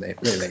obsession, isn't it,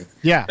 really?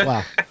 Yeah,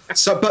 wow.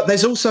 But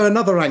there's also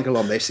another angle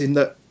on this in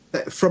that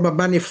from a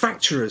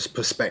manufacturer's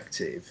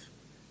perspective,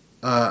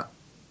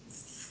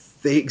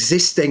 the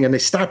existing and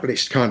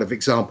established kind of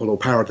example or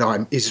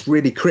paradigm is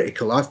really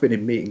critical. I've been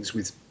in meetings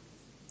with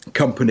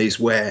companies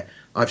where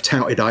I've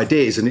touted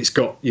ideas and it's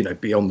got, you know,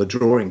 beyond the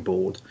drawing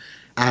board.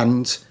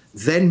 And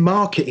then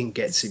marketing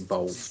gets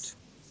involved,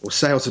 or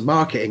sales and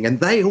marketing, and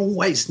they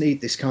always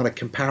need this kind of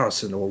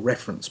comparison or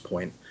reference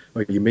point.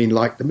 Or you mean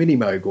like the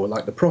Minimoog or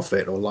like the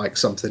Prophet or like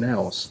something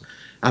else?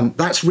 And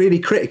that's really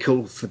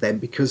critical for them,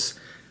 because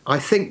I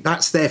think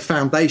that's their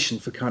foundation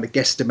for kind of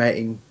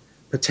guesstimating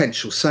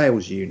potential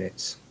sales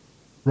units.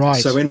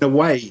 Right. So in a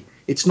way,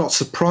 it's not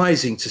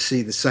surprising to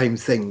see the same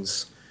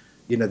things,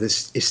 you know,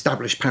 this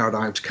established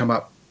paradigm to come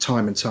up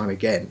time and time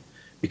again,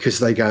 because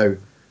they go,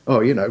 oh,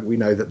 you know, we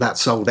know that that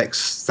sold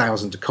X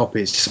thousand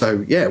copies,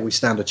 so yeah, we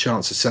stand a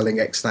chance of selling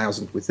X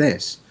thousand with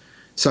this.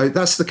 So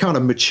that's the kind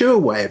of mature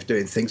way of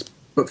doing things.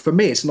 But for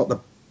me, it's not the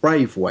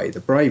brave way.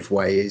 The brave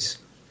way is,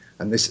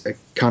 and this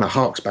kind of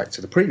harks back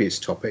to the previous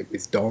topic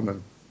with Don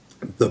and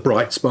the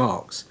bright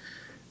sparks.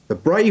 The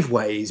brave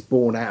way is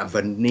born out of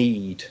a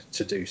need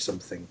to do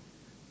something.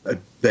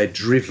 They're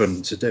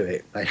driven to do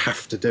it. They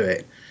have to do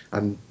it.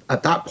 And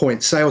at that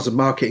point, sales and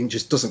marketing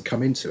just doesn't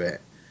come into it.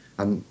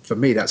 And for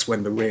me, that's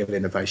when the real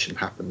innovation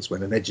happens,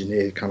 when an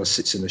engineer kind of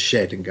sits in a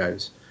shed and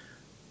goes,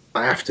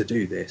 I have to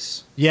do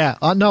this. Yeah,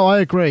 no, I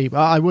agree.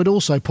 I would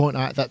also point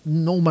out that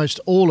almost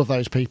all of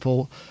those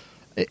people,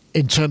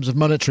 in terms of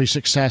monetary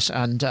success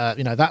and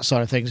you know, that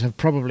side of things, have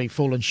probably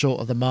fallen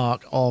short of the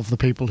mark of the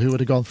people who would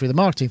have gone through the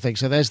marketing thing.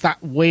 So there's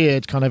that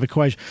weird kind of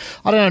equation.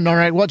 I don't know,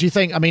 Norek, what do you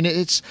think? I mean,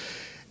 it's,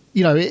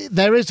 you know,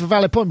 there is a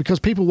valid point, because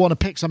people want to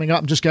pick something up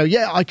and just go,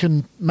 yeah, I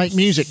can make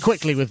music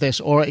quickly with this,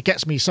 or it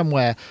gets me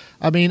somewhere.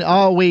 I mean,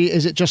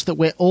 is it just that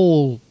we're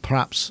all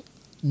perhaps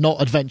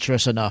not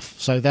adventurous enough?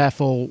 So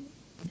therefore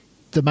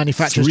the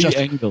manufacturers just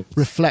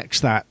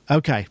reflects that.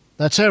 Okay,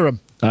 let's hear them.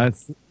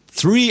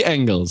 3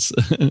 angles.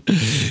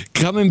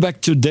 Coming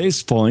back to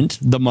Dave's point,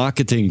 the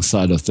marketing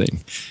side of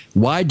things.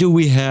 Why do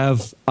we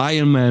have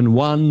Iron Man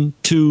 1,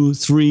 2,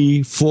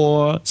 3,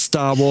 4,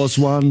 Star Wars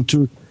 1,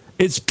 2?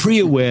 It's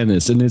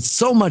pre-awareness, and it's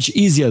so much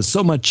easier,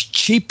 so much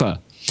cheaper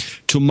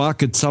to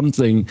market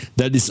something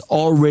that is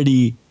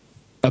already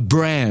a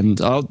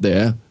brand out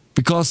there,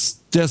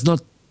 because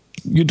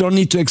you don't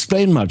need to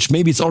explain much.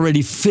 Maybe it's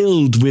already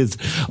filled with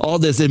all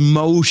this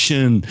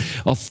emotion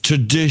of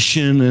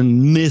tradition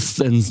and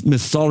myth and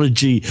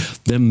mythology,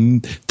 the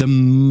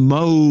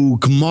Moog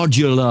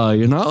modular,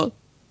 you know?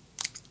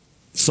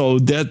 So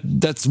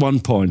that's one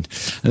point.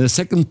 And the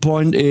second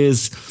point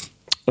is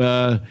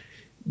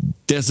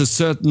there's a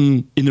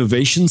certain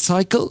innovation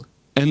cycle,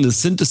 and the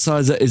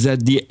synthesizer is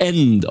at the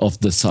end of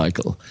the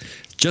cycle.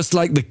 Just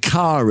like the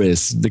car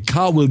is. The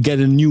car will get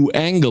a new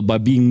angle by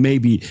being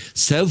maybe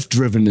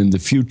self-driven in the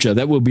future.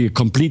 That will be a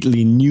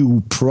completely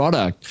new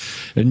product,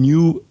 a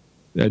new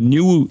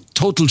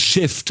total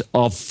shift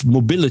of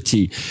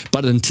mobility.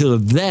 But until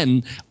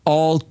then,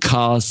 all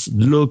cars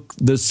look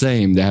the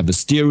same. They have a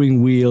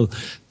steering wheel.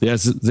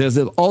 There's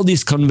all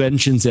these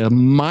conventions. There are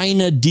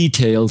minor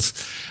details,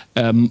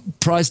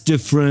 price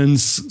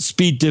difference,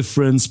 speed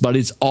difference, but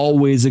it's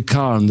always a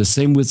car. And the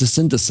same with the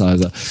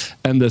synthesizer.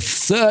 And the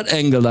third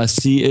angle I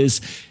see is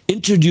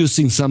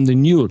introducing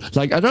something new.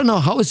 Like, I don't know,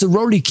 how is the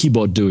Roly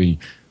keyboard doing?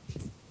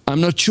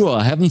 I'm not sure.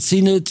 I haven't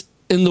seen it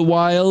in the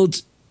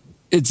wild.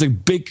 It's a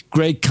big,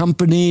 great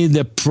company.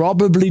 They're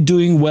probably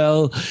doing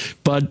well,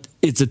 but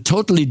it's a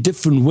totally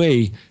different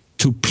way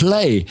to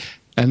play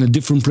and a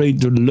different way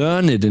to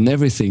learn it and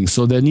everything.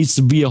 So there needs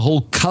to be a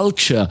whole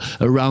culture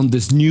around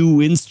this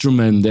new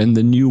instrument and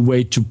the new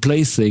way to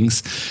play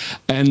things.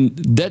 And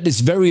that is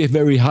very,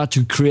 very hard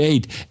to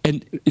create.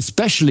 And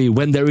especially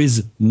when there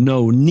is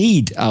no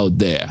need out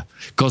there.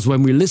 Because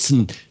when we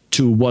listen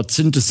to what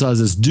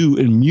synthesizers do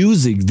in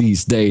music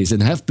these days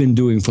and have been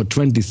doing for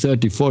 20,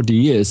 30, 40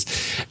 years,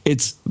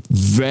 it's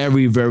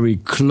very, very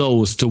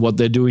close to what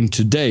they're doing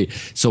today.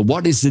 So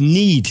what is the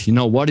need? You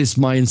know, what is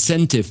my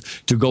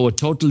incentive to go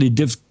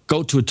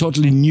to a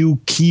totally new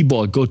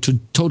keyboard, go to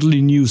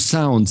totally new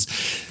sounds?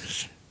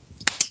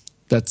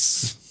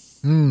 That's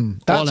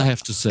all I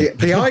have to say.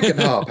 The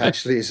Eigenharp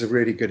actually is a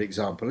really good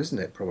example, isn't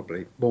it?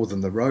 Probably more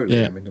than the Roly.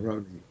 Yeah. I mean, the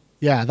Roly.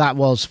 Yeah, that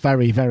was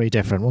very, very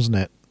different, wasn't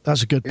it?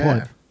 That's a good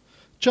point.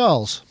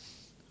 Charles.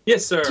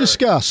 Yes, sir.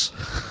 Discuss.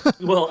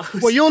 Well,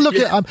 you're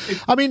looking at.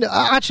 I mean,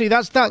 actually,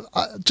 that's that.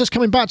 Just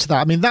coming back to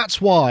that. I mean, that's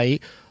why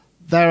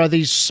there are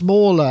these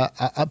smaller.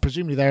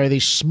 Presumably, there are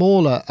these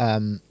smaller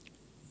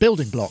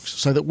building blocks,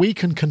 so that we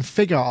can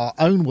configure our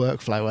own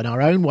workflow and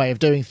our own way of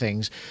doing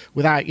things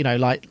without, you know,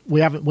 like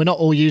we're not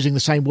all using the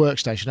same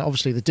workstation.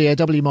 Obviously, the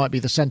DAW might be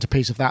the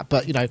centerpiece of that,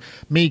 but you know,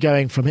 me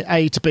going from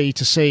A to B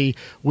to C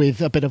with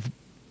a bit of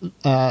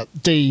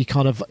D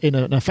kind of in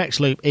an effects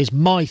loop is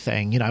my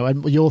thing, you know,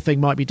 and your thing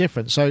might be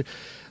different. So,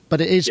 but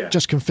it is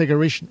just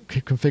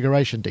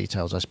configuration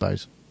details, I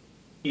suppose.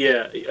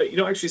 Yeah, you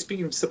know, actually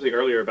speaking of something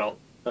earlier about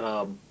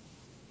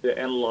the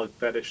analog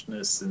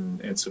fetishness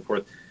and so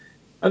forth,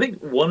 I think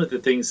one of the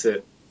things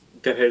that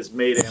has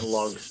made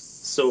analog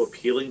so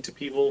appealing to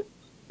people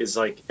is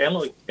like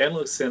analog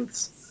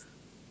synths,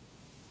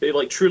 they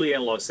like truly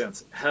analog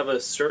synths have a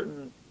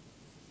certain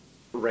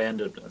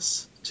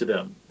randomness to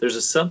them.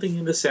 There's something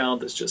in the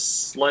sound that's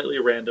just slightly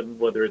random,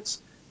 whether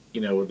it's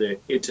the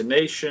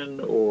intonation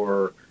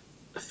or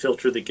a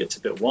filter that gets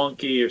a bit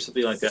wonky or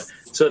something like that.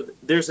 So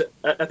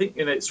I think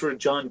in a sort of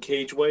John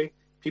Cage way,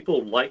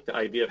 people like the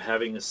idea of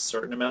having a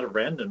certain amount of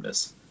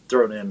randomness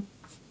thrown in.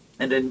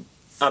 And then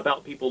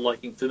about people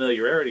liking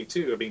familiarity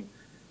too. I mean,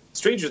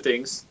 Stranger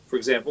Things, for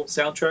example,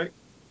 soundtrack,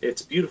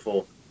 it's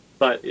beautiful,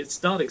 but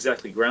it's not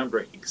exactly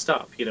groundbreaking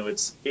stuff.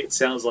 It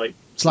sounds like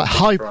it's like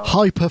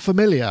hyper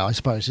familiar, I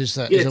suppose. Is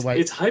a way?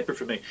 It's hyper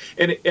familiar,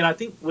 and I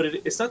think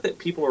it's not that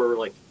people are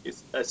like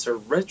it's a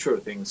retro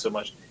thing so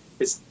much.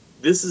 This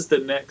is the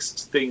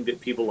next thing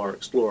that people are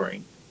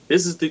exploring.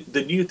 This is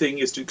the new thing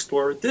is to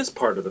explore this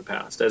part of the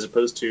past, as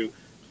opposed to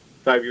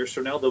 5 years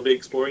from now they'll be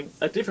exploring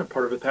a different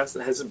part of the past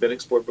that hasn't been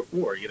explored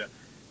before.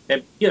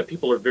 And yeah,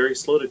 people are very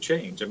slow to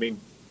change. I mean,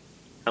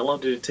 how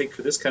long did it take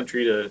for this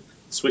country to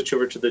switch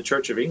over to the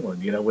Church of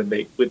England?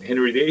 When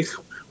Henry VIII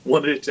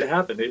wanted it to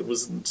happen, it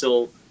was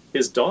until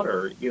his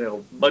daughter,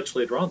 much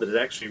later on, that it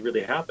actually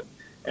really happened.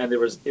 And it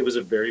was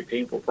a very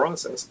painful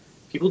process.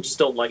 People just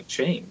don't like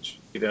change,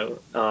 and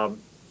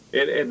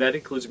that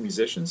includes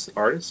musicians,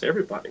 artists,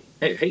 everybody.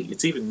 Hey,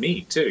 it's even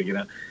me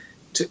too,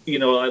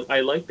 I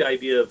like the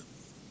idea of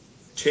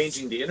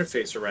changing the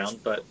interface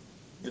around, but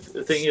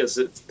the thing is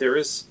that there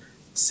is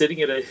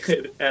sitting at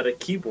a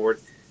keyboard.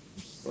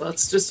 Well,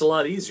 it's just a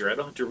lot easier. I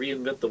don't have to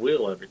reinvent the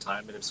wheel every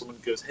time. And if someone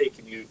goes, hey,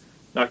 can you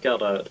knock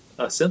out a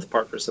synth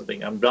part for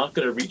something, I'm not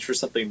going to reach for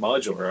something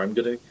modular. I'm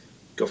going to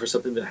go for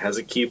something that has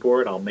a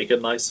keyboard. I'll make a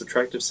nice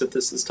subtractive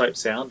synthesis type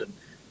sound,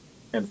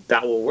 and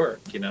that will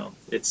work.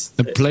 It's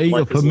the play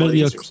the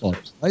familiar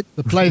chord, right?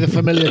 The play the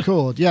familiar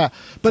chord, yeah.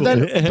 But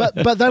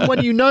then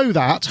when you know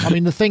that, I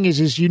mean, the thing is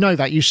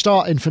that you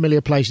start in familiar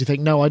place. You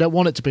think, no, I don't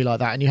want it to be like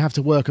that, and you have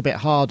to work a bit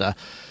harder.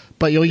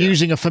 But you're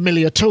using a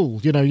familiar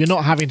tool. You're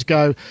not having to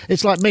go.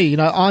 It's like me.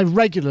 I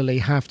regularly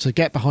have to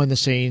get behind the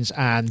scenes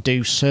and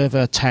do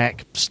server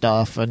tech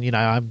stuff, and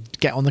I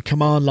get on the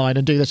command line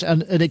and do this,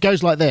 and it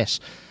goes like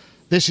this.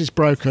 This is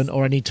broken,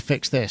 or I need to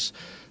fix this.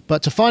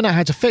 But to find out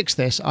how to fix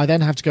this, I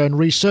then have to go and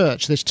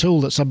research this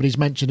tool that somebody's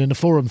mentioned in a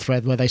forum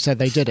thread where they said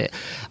they did it.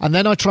 And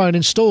then I try and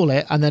install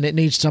it, and then it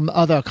needs some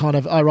other kind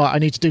of, I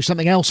need to do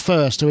something else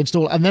first to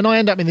install it. And then I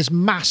end up in this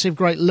massive,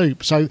 great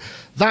loop. So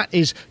that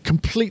is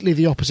completely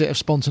the opposite of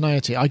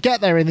spontaneity. I get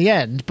there in the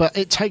end, but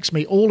it takes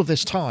me all of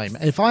this time.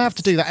 And if I have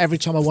to do that every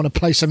time I want to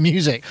play some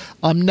music,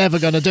 I'm never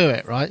going to do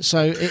it, right?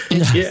 So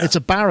it's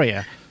a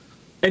barrier.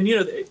 And,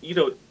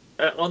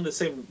 on the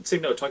same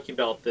note, talking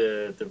about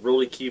the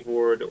Roly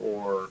keyboard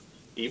or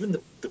even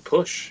the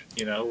push,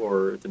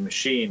 or the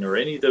machine or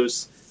any of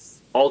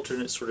those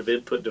alternate sort of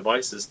input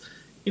devices,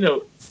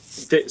 so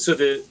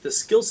the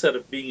skill set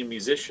of being a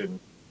musician,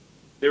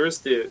 there is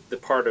the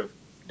part of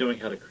knowing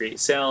how to create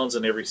sounds,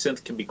 and every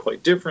synth can be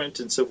quite different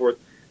and so forth.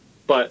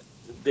 But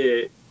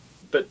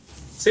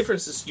say for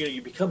instance,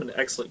 you become an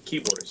excellent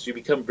keyboardist, you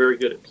become very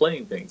good at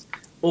playing things.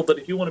 Well, but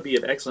if you want to be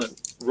an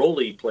excellent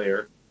Roly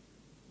player,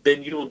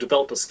 then you will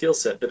develop a skill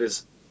set that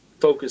is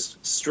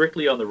focused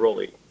strictly on the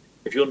Roly.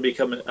 If you want to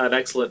become an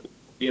excellent,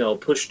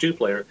 push 2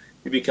 player,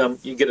 you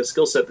get a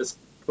skill set that's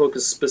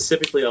focused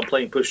specifically on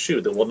playing push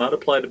 2 that will not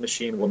apply to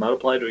machine, will not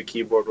apply to a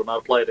keyboard, will not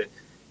apply to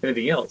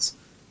anything else.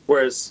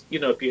 Whereas,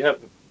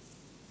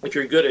 if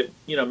you're good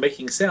at,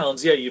 making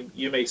sounds, yeah,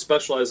 you may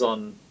specialize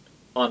on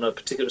a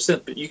particular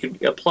synth, but you can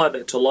apply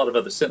that to a lot of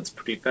other synths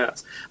pretty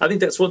fast. I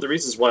think that's one of the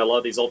reasons why a lot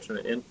of these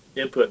alternate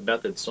input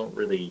methods don't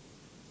really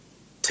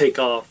take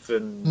off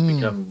and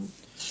become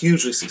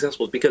hugely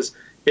successful, because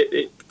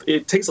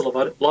it takes a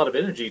lot of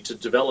energy to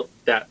develop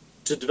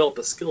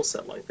a skill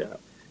set like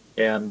that,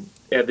 and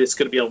it's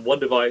going to be on one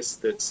device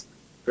that's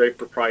very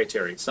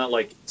proprietary. It's not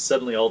like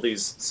suddenly all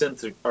these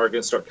synths are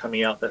going to start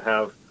coming out that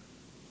have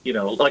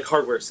like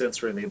hardware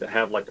synths or anything that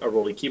have like a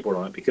Roly keyboard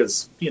on it,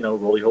 because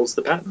Roly holds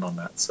the patent on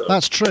that. So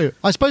that's true.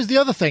 I suppose the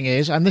other thing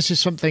is, and this is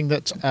something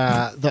that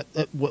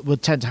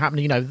would tend to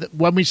happen,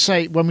 when we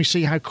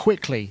see how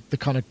quickly the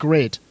kind of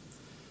grid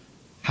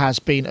has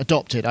been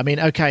adopted. I mean,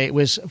 okay, it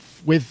was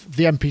with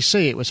the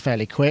MPC, it was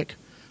fairly quick,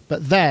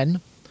 but then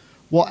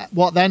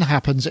what then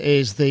happens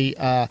is the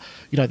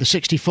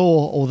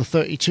 64 or the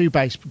 32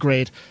 base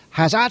grid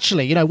has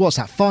actually, what's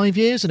that, 5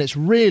 years, and it's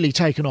really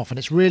taken off, and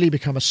it's really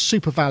become a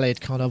super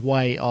valid kind of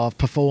way of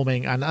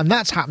performing, and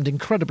that's happened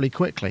incredibly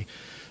quickly.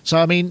 So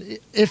I mean,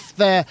 if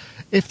the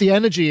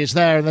energy is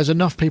there and there's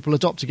enough people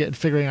adopting it and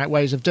figuring out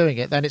ways of doing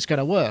it, then it's going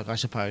to work, I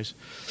suppose.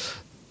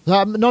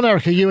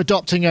 Non-Eric, are you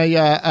adopting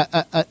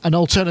an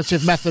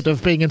alternative method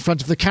of being in front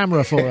of the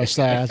camera for us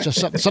there? Just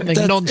something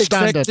That's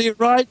non-standard. Exactly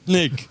right,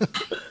 Nick.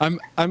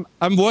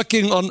 I'm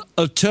working on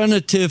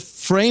alternative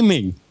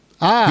framing,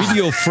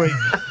 video framing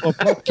for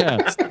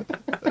podcasts.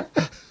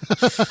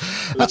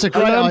 That's a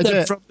great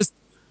idea.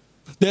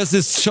 There's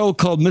this show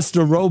called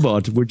Mr.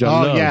 Robot, which I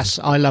love. Oh yes,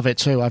 I love it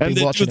too. I've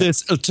been watching do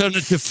this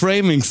alternative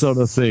framing sort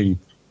of thing.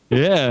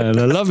 Yeah, and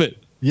I love it.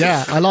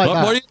 Yeah, I like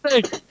that. What do you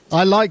think?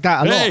 I like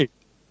that a lot.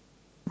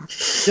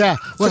 Yeah,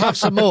 we'll have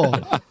some more.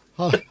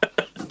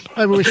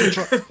 Maybe we should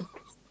try.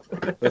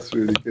 That's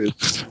really good.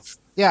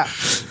 Yeah.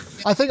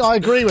 I think I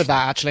agree with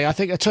that, actually. I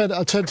think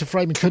alternative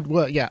framing could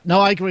work. Yeah. No,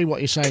 I agree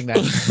what you're saying there.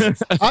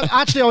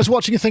 I was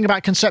watching a thing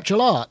about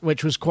conceptual art,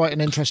 which was quite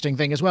an interesting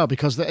thing as well,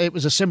 because it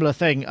was a similar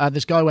thing.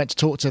 This guy went to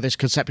talk to this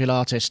conceptual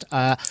artist,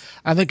 and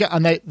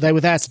they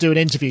were there to do an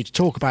interview to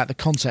talk about the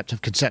concept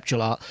of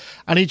conceptual art.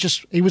 And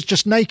he was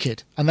just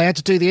naked. And they had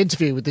to do the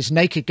interview with this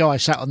naked guy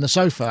sat on the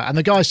sofa. And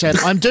the guy said,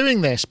 I'm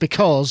doing this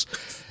because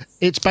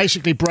it's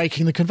basically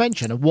breaking the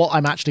convention, and what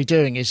I'm actually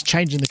doing is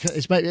changing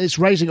it's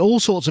raising all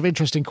sorts of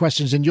interesting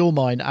questions in your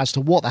mind as to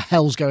what the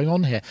hell's going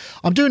on here.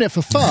 I'm doing it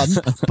for fun,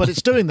 but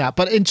it's doing that.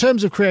 But in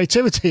terms of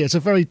creativity, it's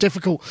a very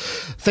difficult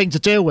thing to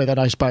deal with,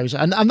 I suppose.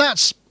 And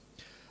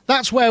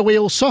that's where we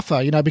all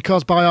suffer,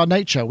 because by our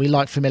nature, we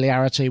like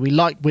familiarity.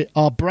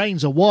 Our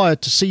brains are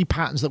wired to see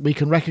patterns that we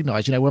can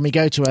recognize. When we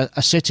go to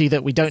a city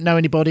that we don't know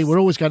anybody, we're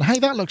always going, hey,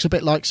 that looks a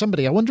bit like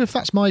somebody. I wonder if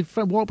that's my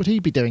friend. What would he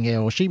be doing here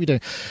or she be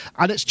doing?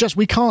 And it's just,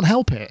 we can't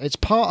help it. It's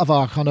part of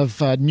our kind of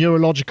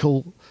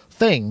neurological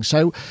thing.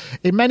 So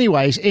in many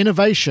ways,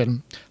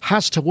 innovation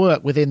has to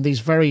work within these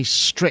very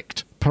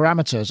strict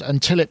parameters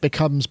until it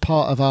becomes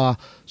part of our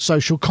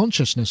social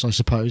consciousness, I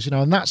suppose,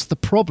 and that's the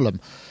problem.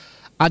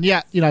 And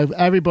yet,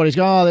 everybody's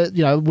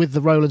going, with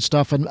the Roland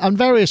stuff and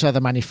various other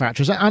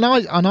manufacturers. And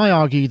I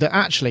argue that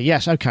actually,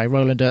 yes, okay,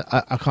 Roland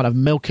are kind of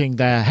milking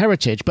their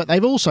heritage, but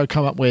they've also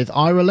come up with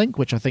IRALink,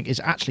 which I think is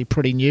actually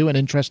pretty new and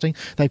interesting.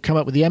 They've come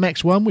up with the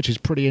MX1, which is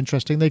pretty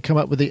interesting. They've come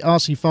up with the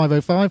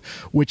RC505,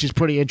 which is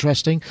pretty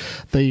interesting.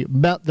 The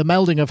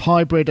melding of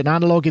hybrid and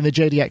analog in the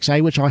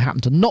JDXA, which I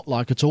happen to not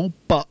like at all,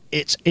 but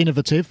it's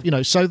innovative.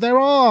 So there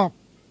are,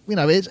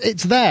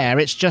 it's there.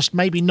 It's just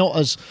maybe not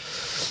as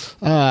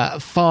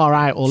far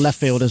out or left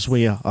field as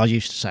we are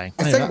used to saying.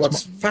 I think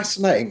what's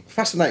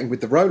fascinating with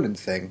the Roland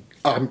thing,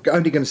 I'm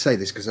only going to say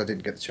this because I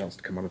didn't get the chance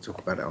to come on and talk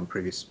about it on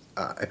previous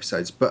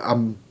episodes, but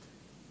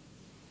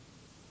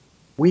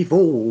we've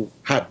all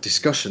had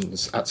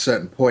discussions at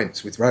certain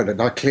points with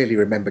Roland. I clearly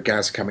remember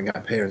Gaz coming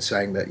up here and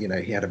saying that,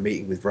 he had a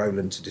meeting with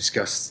Roland to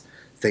discuss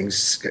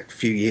things a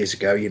few years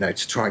ago,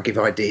 to try and give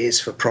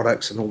ideas for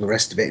products and all the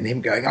rest of it, and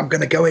him going, I'm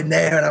going to go in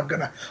there and I'm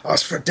going to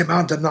ask for a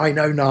demand of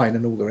 909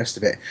 and all the rest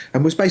of it,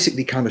 and was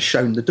basically kind of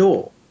shown the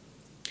door.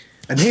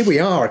 And here we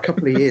are a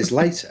couple of years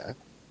later.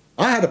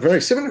 I had a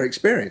very similar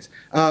experience,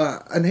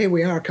 and here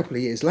we are a couple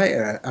of years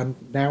later, and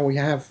now we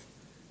have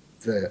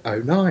the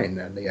 09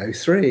 and the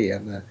 03,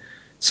 and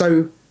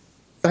so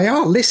they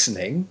are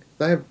listening.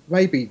 They're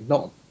maybe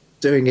not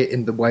doing it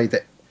in the way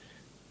that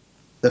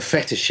the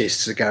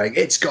fetishists are going,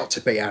 it's got to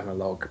be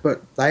analog,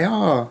 but they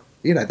are,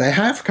 they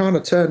have kind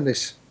of turned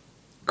this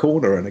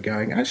corner and are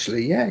going,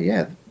 actually,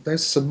 yeah,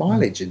 there's some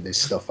mileage in this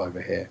stuff over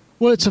here.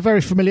 Well, it's a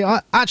very familiar.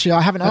 I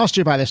haven't asked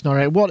you about this,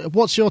 Norrie.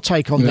 What's your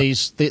take on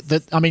these?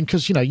 I mean,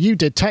 because you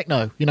did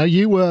techno.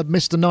 You were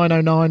Mr.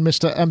 909,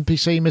 Mr.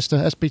 MPC,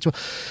 Mr.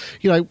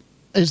 SP12.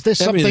 Is this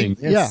everything,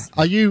 something? yes.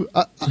 Yeah.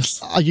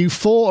 Are you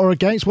for or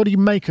against? What do you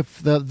make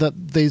of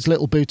these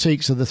little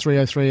boutiques of the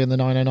 303 and the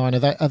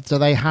 909? Do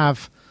they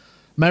have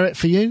merit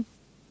for you?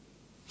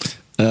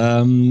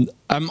 I'm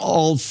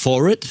all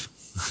for it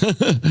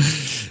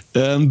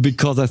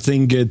because I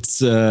think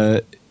it's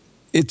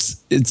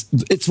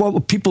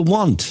what people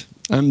want.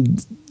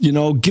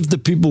 Give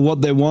the people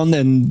what they want,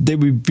 and they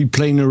will be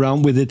playing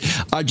around with it.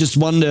 I just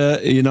wonder,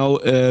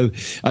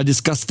 I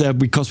discussed that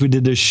because we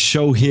did a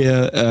show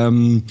here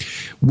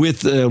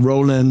with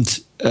Roland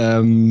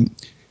answering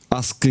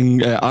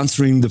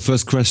the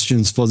first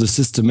questions for the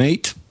System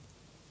 8.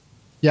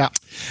 Yeah.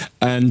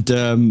 And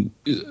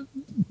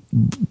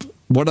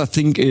what I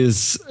think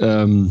is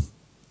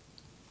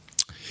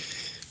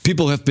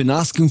people have been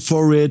asking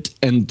for it,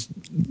 and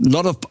a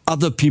lot of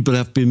other people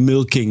have been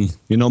milking,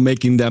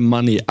 making their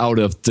money out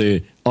of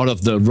the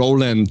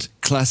Roland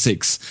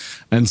classics.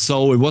 And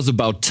so it was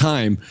about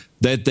time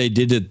that they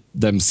did it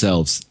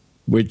themselves,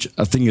 which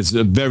I think is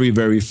a very,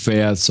 very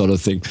fair sort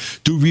of thing.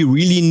 Do we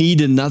really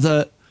need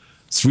another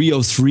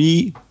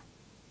 303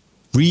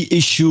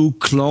 reissue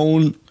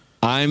clone?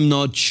 I'm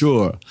not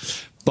sure,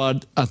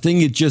 but I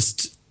think it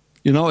just,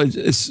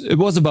 it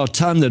was about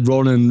time that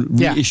Roland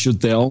reissued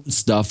their own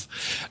stuff,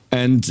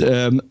 and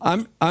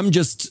I'm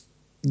just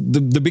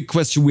the big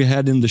question we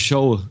had in the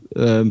show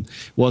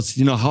was,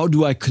 how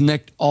do I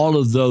connect all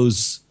of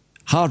those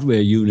hardware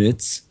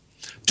units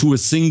to a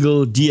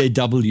single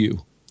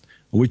DAW,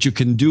 which you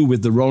can do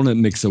with the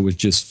Roland mixer,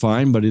 which is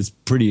fine, but it's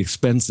pretty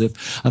expensive.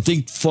 I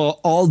think for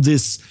all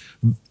this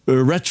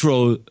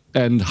retro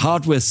and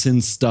hardware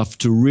synth stuff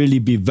to really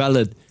be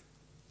valid,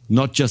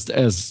 not just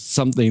as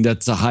something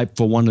that's a hype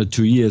for 1 or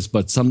 2 years,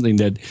 but something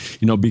that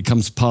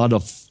becomes part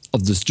of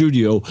the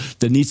studio,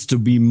 there needs to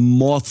be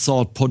more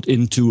thought put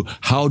into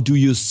how do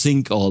you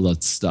sync all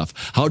that stuff?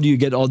 How do you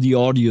get all the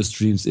audio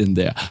streams in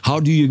there? How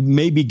do you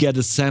maybe get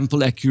a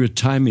sample accurate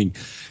timing?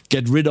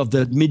 Get rid of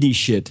that MIDI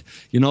shit.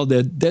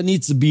 There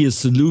needs to be a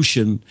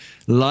solution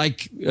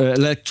like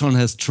Electron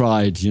has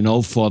tried,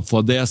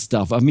 for their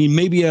stuff. I mean,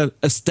 maybe a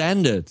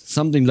standard,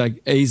 something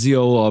like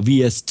ASIO or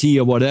VST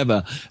or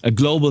whatever, a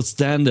global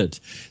standard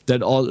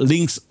that all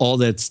links all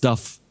that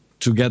stuff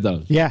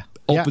together. Yeah.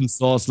 Open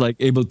source like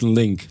Ableton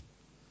Link.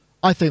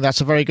 I think that's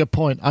a very good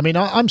point. I mean,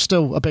 I'm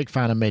still a big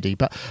fan of MIDI,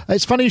 but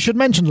it's funny you should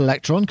mention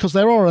Electron because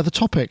there are other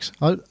topics.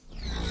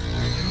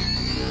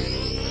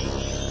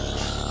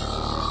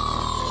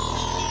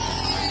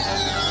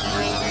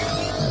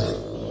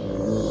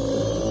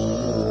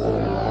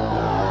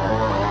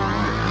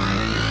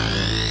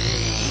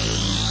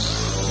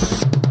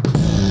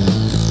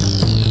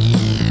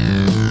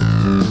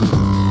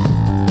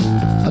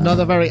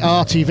 Another very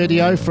arty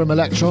video from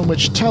Electron,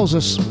 which tells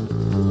us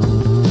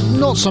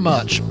not so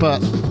much,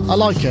 but I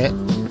like it.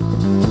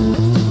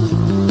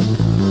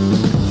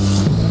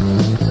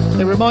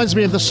 It reminds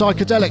me of the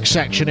psychedelic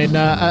section in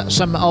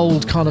some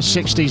old kind of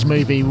 60s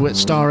movie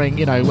starring,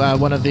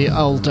 one of the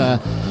old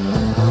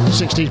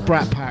 60s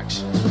Brat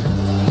Packs.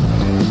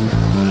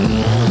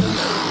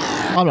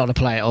 I'm not going to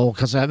play it all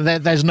because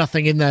there's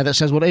nothing in there that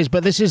says what it is,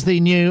 but this is the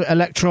new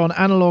Electron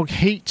Analog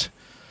Heat,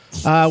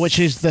 which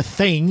is the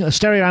thing, a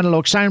stereo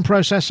analog sound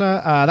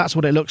processor. That's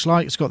what it looks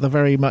like. It's got the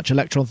very much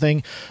Electron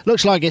thing.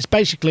 Looks like it's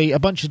basically a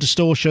bunch of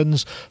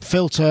distortions,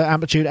 filter,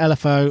 amplitude,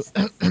 LFO,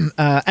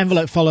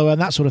 envelope follower,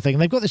 and that sort of thing.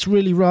 And they've got this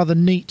really rather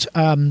neat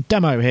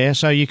demo here,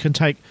 so you can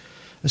take...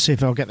 Let's see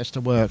if I'll get this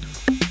to work.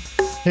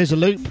 Here's a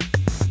loop.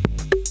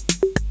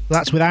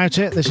 That's without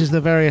it. These are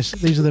the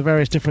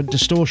various different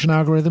distortion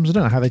algorithms. I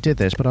don't know how they did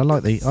this, but I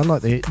like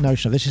the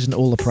notion of this. Isn't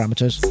all the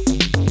parameters.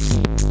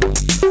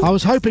 I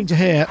was hoping to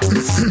hear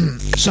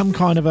some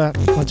kind of a,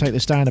 if I take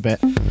this down a bit,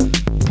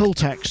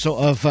 Pultec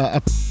sort of,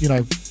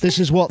 this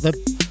is what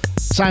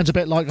sounds a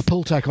bit like a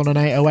Pultec on an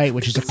 808,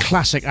 which is a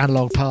classic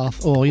analog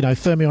path, or,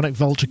 thermionic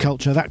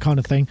Voltaculture, that kind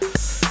of thing.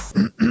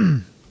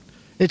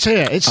 It's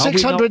here. It's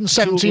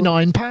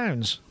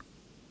 £679.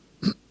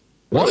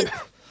 What?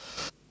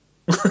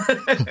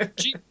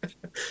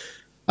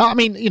 I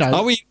mean,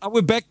 Are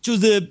we back to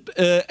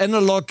the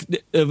analog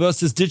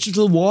versus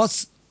digital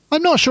wars?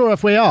 I'm not sure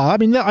if we are. I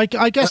mean, I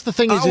guess the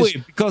thing is...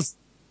 Because...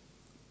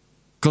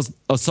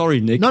 Oh,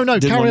 sorry, Nick. No,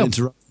 carry on.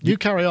 You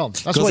carry on.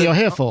 That's what you're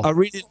here for. I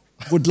really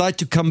would like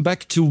to come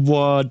back to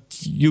what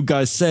you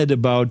guys said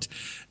about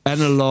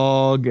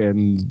analog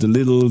and the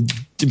little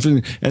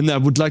different... And I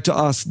would like to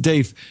ask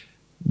Dave,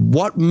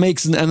 what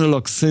makes an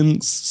analog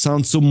synth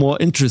sound so more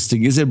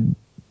interesting? Is it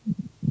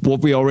what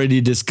we already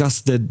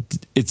discussed, that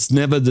it's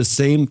never the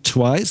same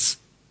twice?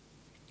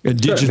 And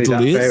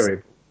digital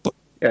is?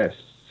 Yes.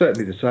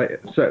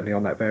 Certainly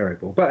on that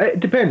variable, but it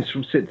depends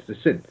from synth to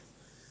synth.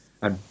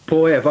 And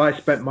boy, have I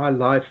spent my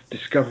life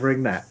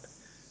discovering that,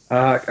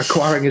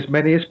 acquiring as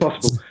many as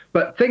possible.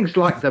 But things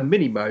like the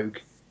Mini Moog,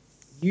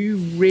 you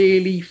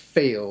really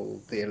feel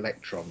the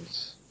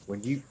electrons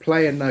when you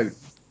play a note.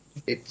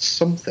 It's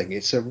something.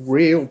 It's a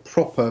real,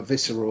 proper,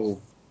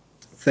 visceral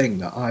thing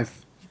that I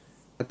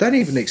don't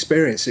even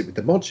experience it with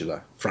the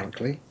modular.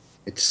 Frankly,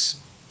 it's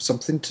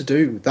something to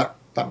do with that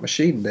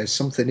machine. There's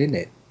something in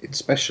it. It's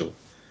special.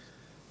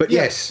 But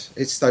yes,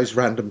 it's those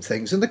random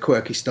things and the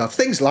quirky stuff.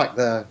 Things like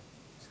I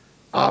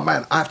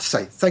have to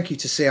say thank you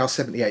to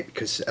CR78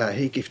 because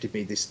he gifted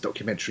me this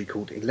documentary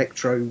called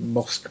Electro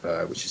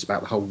Moskva, which is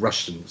about the whole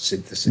Russian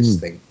synthesis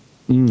thing.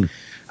 And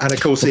of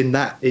course, in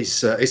that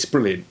it's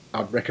brilliant.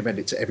 I'd recommend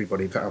it to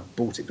everybody. In fact, I've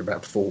bought it for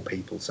about 4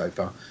 people so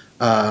far.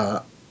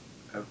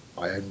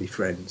 My only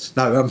friends.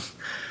 No,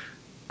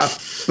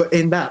 but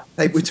in that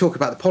we talk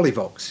about the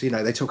Polyvox.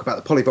 They talk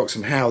about the Polyvox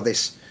and how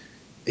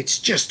it's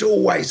just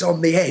always on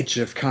the edge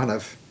of kind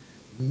of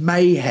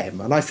mayhem.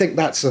 And I think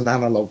that's an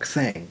analog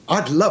thing.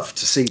 I'd love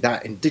to see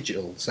that in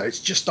digital. So it's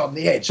just on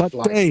the edge.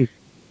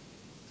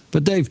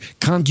 But Dave,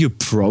 can't you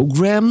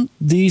program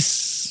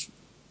these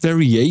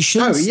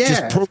variations? Oh,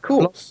 yeah, of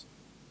course.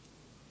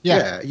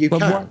 Yeah, you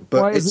can.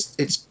 But why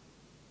it's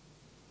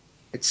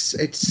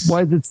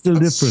why is it still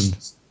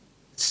different?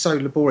 So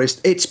laborious.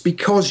 It's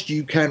because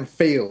you can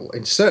feel,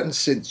 in certain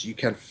synths, you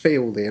can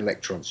feel the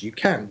electrons. You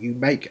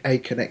make a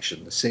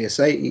connection. The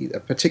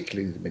CSA,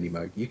 particularly the Mini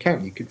Moog, you can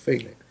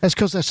feel it. That's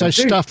because they're so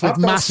stuffed with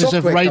masses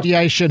of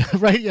radiation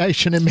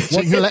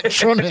emitting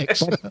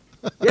electronics.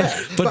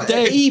 but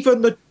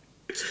even the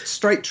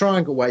straight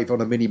triangle wave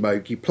on a Mini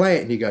Moog, you play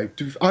it and you go.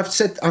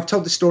 I've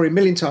told this story a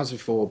million times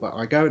before, but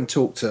I go and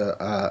talk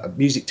to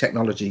music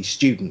technology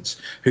students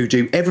who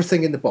do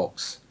everything in the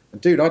box. And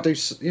dude,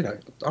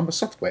 I'm a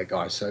software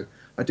guy, so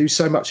I do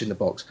so much in the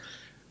box.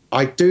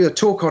 I do a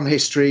talk on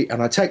history,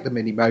 and I take the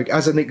Mini Moog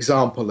as an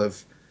example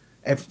of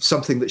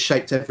something that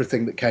shaped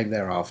everything that came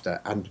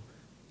thereafter. And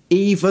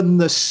even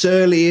the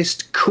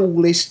surliest,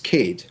 coolest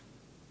kid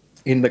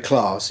in the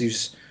class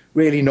who's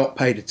really not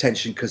paid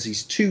attention because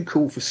he's too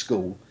cool for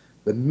school,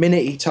 the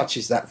minute he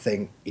touches that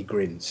thing, he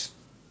grins.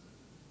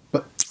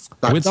 But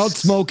without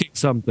smoking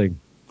something.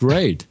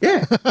 Great.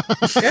 Yeah.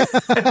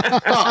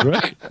 But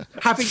right.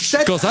 Having said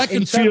that, because I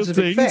can feel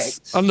things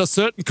effects, under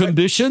certain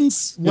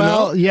conditions.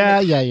 Well, yeah.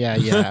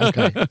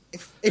 Okay.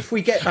 If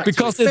we get back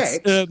because to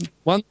effects, it's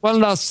one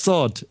last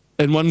thought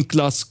and one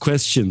last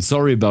question.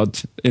 Sorry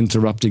about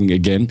interrupting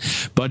again,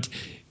 but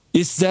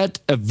is that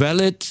a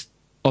valid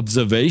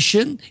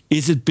observation?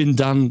 Is it been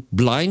done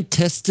blind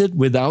tested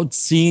without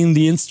seeing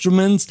the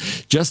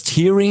instruments, just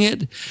hearing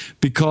it?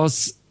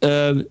 Because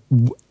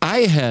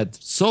I had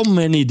so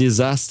many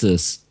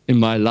disasters in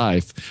my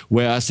life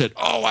where I said,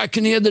 oh, I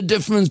can hear the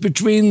difference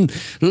between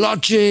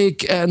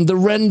Logic and the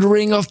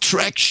rendering of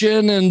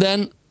Traction. And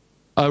then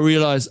I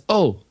realized,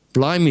 oh,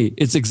 blimey,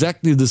 it's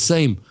exactly the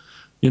same.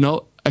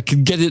 I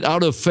can get it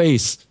out of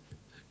phase.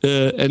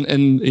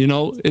 And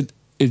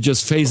it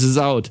just phases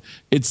out.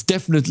 It's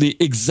definitely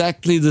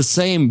exactly the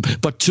same.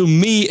 But to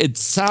me, it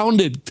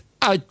sounded,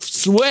 I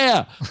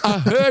swear, I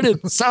heard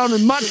it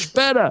sounded much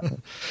better.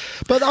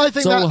 But I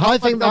think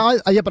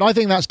but I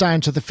think that's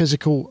down to the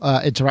physical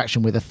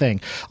interaction with a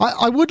thing.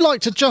 I would like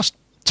to just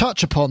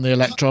touch upon the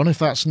Electron, if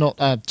that's not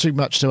too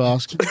much to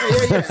ask.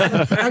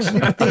 Yeah.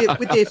 Actually,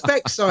 with the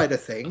effects side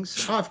of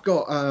things,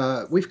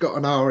 we've got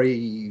an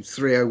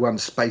RE301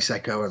 Space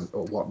Echo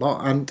or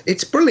whatnot, and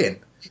it's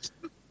brilliant.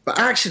 But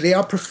actually,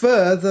 I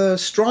prefer the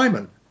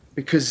Strymon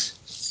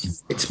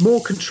because it's more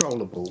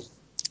controllable.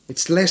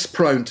 It's less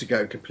prone to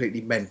go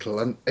completely mental,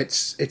 and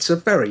it's a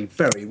very,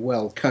 very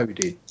well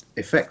coded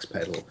effects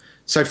pedal.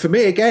 So for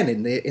me, again,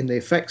 in the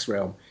effects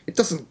realm,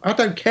 I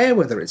don't care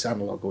whether it's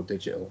analog or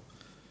digital.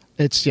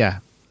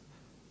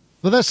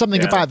 But there's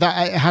something about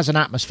that. It has an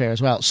atmosphere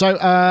as well. So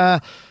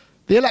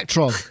the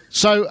Electron.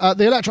 So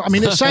the Electron. I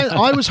mean, it sounds.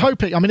 I was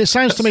hoping. I mean, it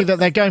sounds to me that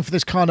they're going for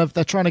this kind of.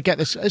 They're trying to get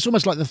this. It's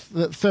almost like the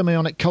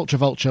thermionic Culture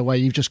Vulture, where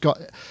you've just got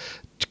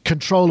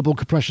controllable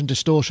compression,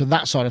 distortion,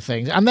 that side of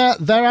things. And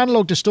their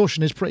analog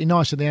distortion is pretty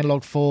nice in the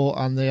Analog 4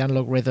 and the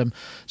Analog Rhythm.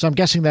 So I'm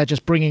guessing they're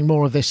just bringing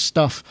more of this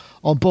stuff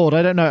on board.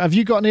 I don't know. Have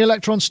you got any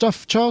Electron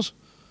stuff, Charles?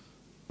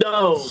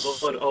 No,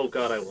 but oh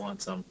god, I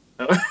want some.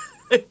 I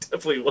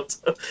definitely want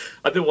some.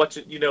 I've been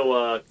watching,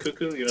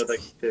 Cuckoo,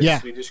 the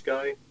Swedish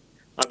guy.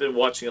 I've been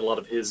watching a lot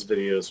of his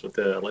videos with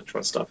the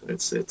Electron stuff, and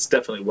it's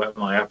definitely whet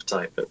my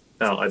appetite. But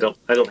no, I don't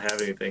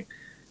have anything.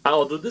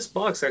 Although this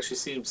box actually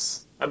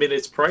seems, I mean,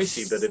 it's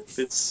pricey, but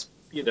it's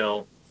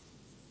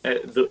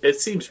it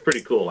seems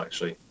pretty cool.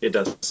 Actually, it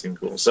does seem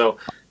cool. So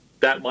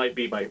that might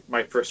be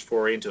my first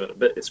foray into it.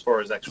 But as far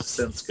as actual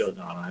synths go,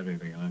 no, I don't have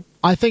anything on it.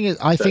 I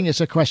think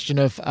it's a question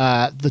of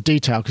the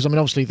detail, because I mean,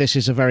 obviously this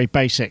is a very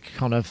basic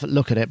kind of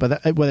look at it,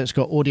 but whether it's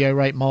got audio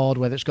rate mod,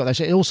 whether it's got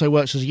this, it also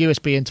works as a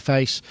USB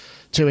interface,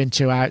 2 in,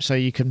 2 out, so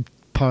you can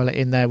pile it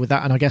in there with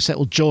that, and I guess it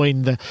will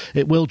join the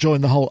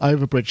whole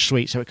Overbridge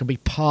suite, so it can be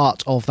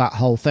part of that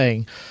whole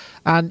thing.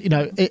 And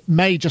it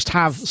may just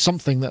have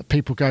something that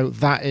people go,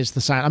 that is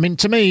the sound. I mean,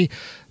 to me,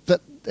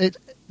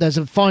 there's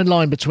a fine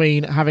line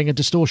between having a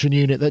distortion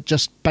unit that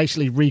just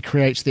basically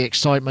recreates the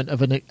excitement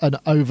of an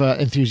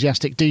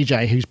over-enthusiastic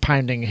DJ who's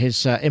pounding his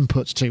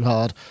inputs too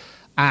hard,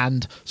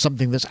 and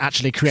something that's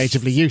actually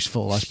creatively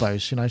useful, I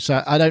suppose.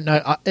 So I don't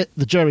know.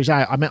 The jury's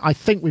out. I mean, I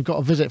think we've got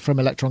a visit from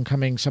Electron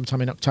coming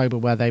sometime in October,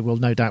 where they will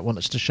no doubt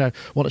want to show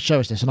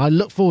us this, and I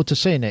look forward to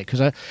seeing it,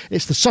 because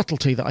it's the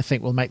subtlety that I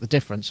think will make the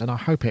difference, and I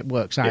hope it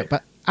works out. Yeah.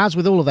 But as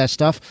with all of their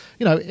stuff,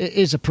 it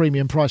is a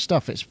premium price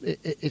stuff.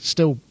 It's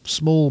still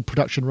small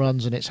production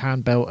runs, and it's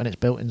hand built, and it's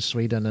built in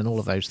Sweden, and all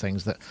of those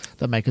things that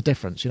make a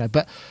difference.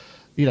 But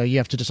you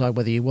have to decide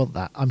whether you want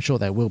that. I'm sure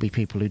there will be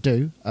people who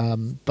do.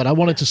 But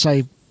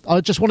I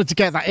just wanted to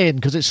get that in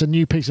because it's a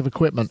new piece of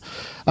equipment.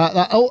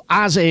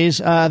 As is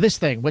this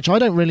thing, which I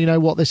don't really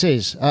know what this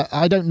is.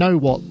 I don't know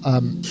what.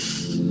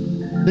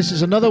 This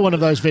is another one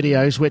of those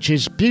videos which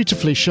is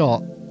beautifully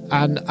shot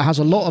and has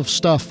a lot of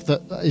stuff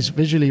that is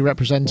visually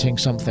representing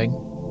something.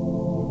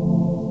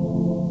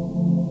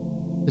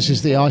 This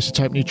is the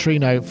iZotope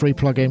Neutrino free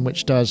plugin,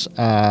 which does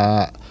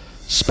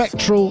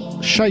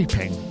spectral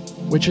shaping,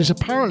 which is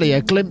apparently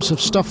a glimpse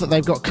of stuff that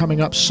they've got coming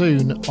up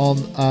soon on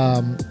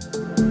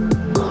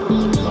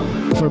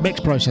for mix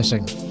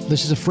processing.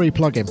 This is a free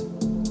plugin.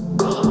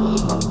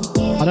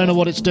 I don't know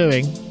what it's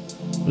doing,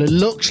 but it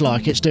looks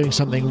like it's doing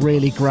something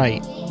really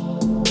great.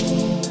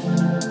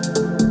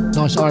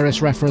 Nice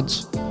iris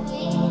reference.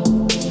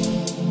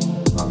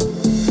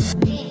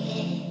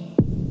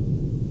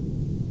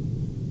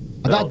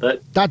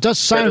 That does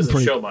sound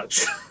pretty. Show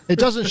much. It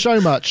doesn't show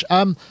much.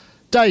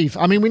 Dave,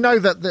 I mean, we know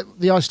that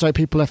the iZotope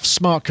people have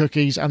smart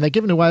cookies, and they're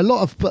giving away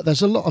but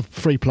there's a lot of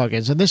free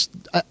plugins. And this,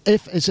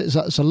 if it's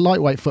a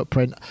lightweight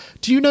footprint,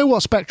 do you know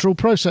what spectral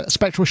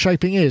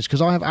shaping is?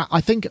 Because I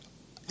think,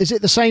 is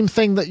it the same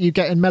thing that you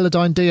get in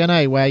Melodyne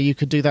DNA, where you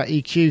could do that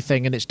EQ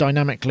thing and it's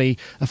dynamically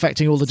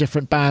affecting all the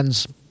different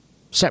bands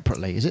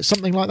separately? Is it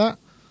something like that?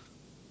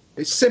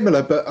 It's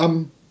similar, but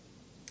when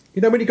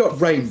you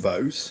got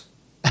rainbows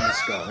in the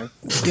sky,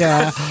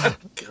 yeah,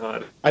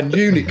 God, and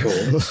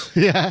unicorns,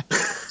 yeah,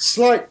 it's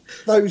like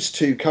those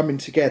two coming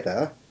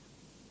together,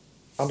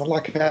 and I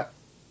like about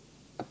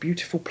a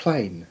beautiful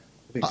plane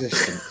of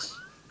existence.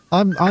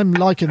 I'm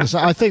liking this.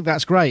 I think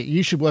that's great.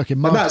 You should work in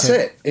marketing. And that's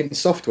it, in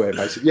software,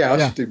 basically. Yeah, I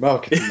should do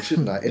marketing,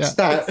 shouldn't I? It's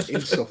that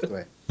in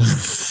software.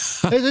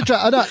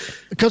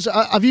 Because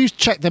have you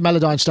checked the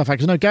Melodyne stuff out?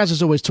 Because I know Gaz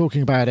is always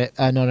talking about it,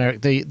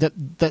 Eric. There's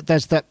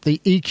the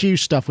EQ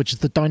stuff, which is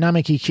the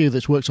dynamic EQ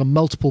that works on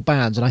multiple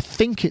bands, and I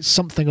think it's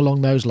something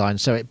along those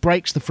lines. So it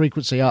breaks the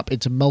frequency up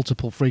into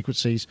multiple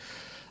frequencies,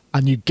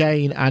 and you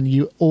gain and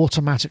you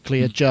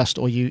automatically adjust,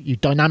 or you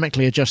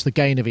dynamically adjust the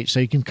gain of each, so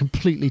you can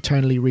completely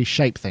tonally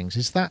reshape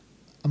things.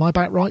 Am I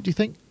about right, do you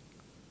think?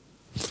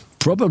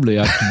 Probably.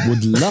 I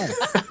would love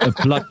a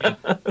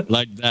plugin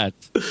like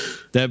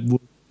that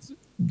would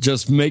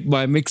just make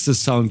my mixes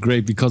sound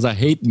great, because I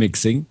hate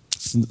mixing.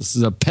 This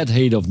is a pet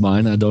hate of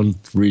mine. I don't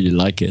really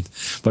like it,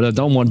 but I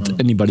don't want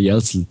anybody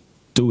else to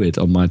do it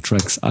on my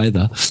tracks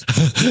either.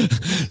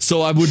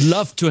 So I would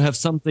love to have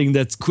something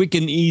that's quick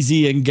and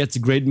easy and gets a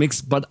great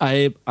mix, but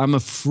I'm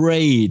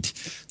afraid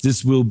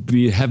this will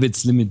have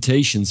its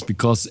limitations,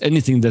 because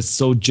anything that's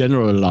so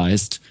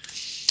generalized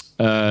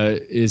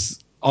is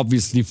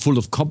obviously full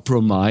of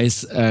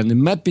compromise, and it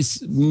might be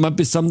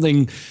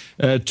something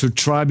to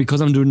try,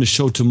 because I'm doing the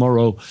show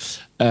tomorrow,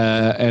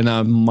 and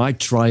I might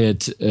try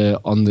it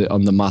on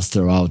the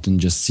master out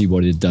and just see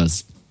what it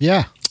does.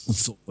 Yeah.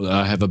 So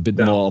I have a bit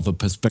more of a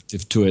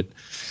perspective to it.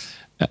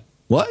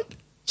 What?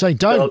 Say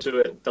don't. Don't do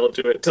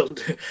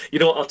it. You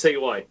know what? I'll tell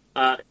you why.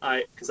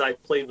 Because I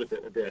played with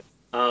it a bit.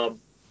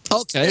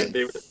 Okay.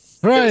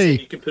 Hooray!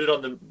 You can put it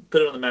on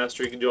the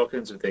master. You can do all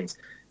kinds of things.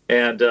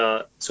 And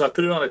so I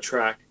put it on a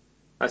track.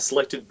 I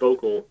selected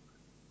vocal.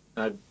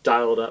 I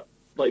dialed up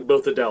like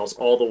both the dials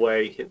all the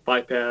way. Hit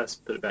bypass.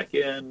 Put it back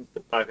in.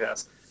 Put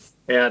bypass.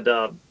 And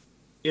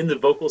in the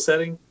vocal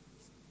setting,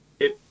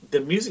 the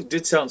music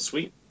did sound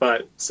sweet,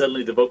 but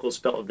suddenly the vocals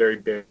felt very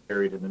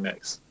buried in the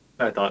mix.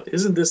 I thought,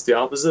 isn't this the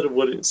opposite of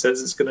what it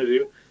says it's going to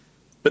do?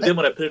 But then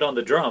when I put it on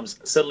the drums,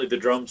 suddenly the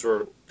drums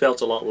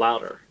felt a lot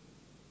louder.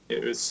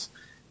 It was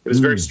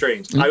very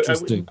strange.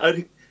 Interesting.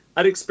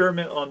 I'd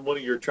experiment on one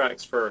of your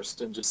tracks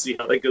first and just see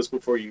how that goes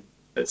before you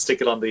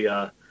stick it on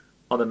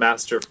the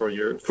master for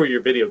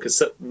your video,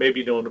 because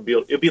maybe no one will be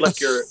able. It'll be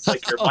like your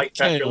mic back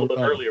a little bit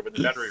earlier when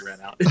the battery ran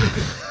out.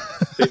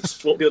 They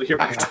just won't be able to hear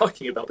what you're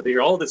talking about, but they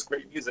hear all this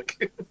great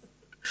music.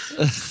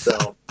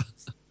 So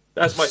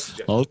that's my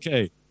suggestion.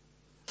 Okay.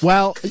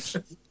 Well,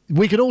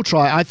 we could all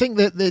try. I think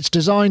that it's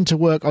designed to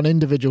work on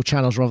individual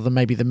channels rather than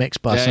maybe the mix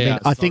bus.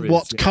 I think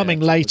what's coming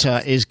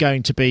later is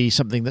going to be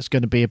something that's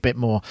going to be a bit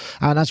more.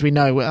 And as we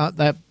know,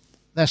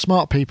 they're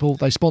smart people.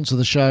 They sponsor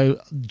the show.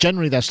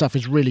 Generally, their stuff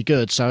is really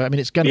good. So, I mean,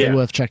 it's going to be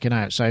worth checking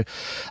out. So,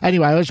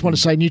 anyway, I just want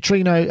to say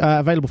Neutrino,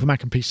 available for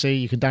Mac and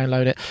PC. You can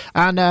download it.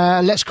 And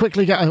let's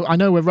quickly get... I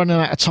know we're running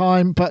out of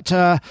time, but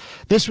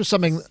this was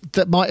something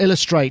that might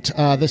illustrate.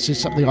 This is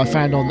something I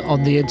found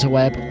on the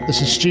interweb. This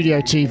is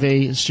Studio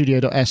TV,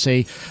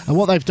 studio.se. And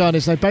what they've done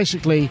is they've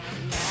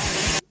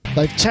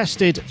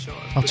tested...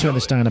 I'll turn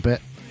this down a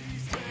bit.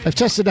 They've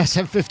tested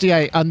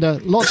SM58 under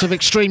lots of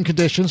extreme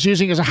conditions,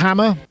 using it as a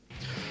hammer.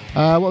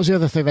 What was the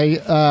other thing?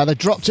 They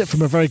dropped it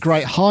from a very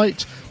great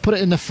height, put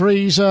it in the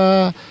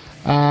freezer,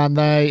 and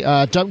they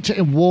dunked it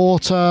in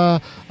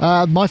water.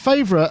 My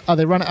favourite,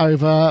 they ran it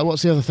over.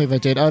 What's the other thing they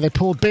did? They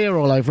poured beer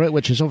all over it,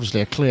 which is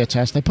obviously a clear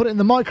test. They put it in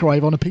the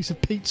microwave on a piece of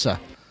pizza.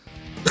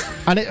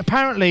 And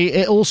apparently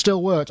it all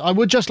still worked. I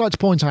would just like to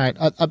point out,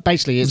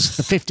 basically, it's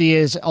the 50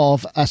 years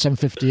of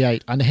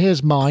SM58. And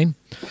here's mine.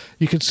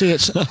 You can see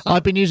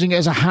I've been using it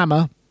as a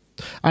hammer,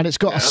 and it's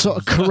got a sort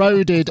of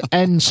corroded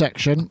end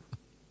section.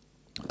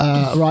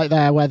 Right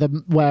there, where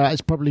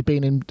it's probably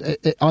been in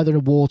either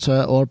in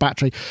water or a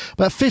battery,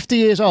 but 50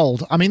 years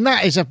old. I mean,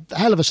 that is a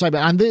hell of a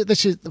statement. And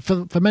this is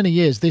for many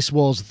years. This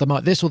was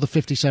this or the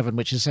 57,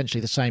 which is essentially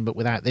the same, but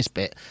without this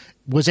bit.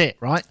 Was it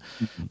right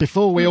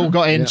before we all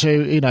got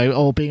into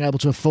or being able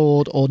to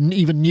afford or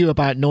even knew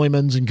about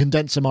Neumanns and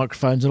condenser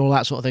microphones and all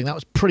that sort of thing? That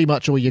was pretty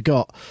much all you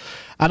got.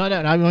 And I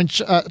don't know. I mean,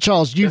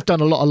 Charles, you've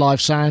done a lot of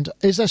live sound.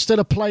 Is there still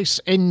a place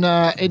in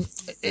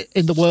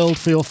the world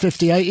for your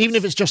 58, even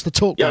if it's just the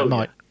talkback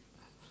mic?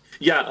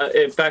 Yeah.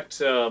 In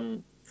fact,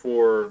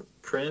 for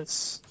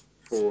Prince,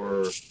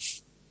 for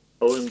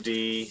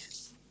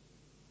OMD,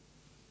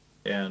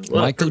 and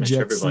Michael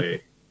Jackson.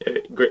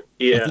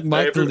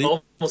 Everybody.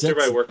 Almost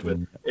everybody I worked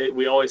with.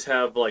 We always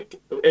have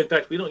in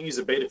fact, we don't use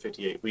a Beta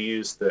 58. We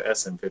use the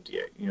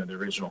SM58. The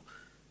original.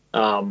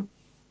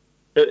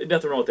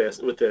 Nothing wrong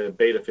with the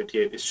Beta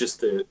 58. It's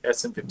just the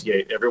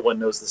SM58. Everyone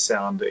knows the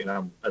sound.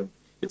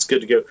 It's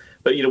good to go.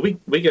 But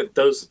we get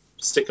those.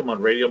 Stick them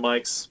on radio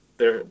mics.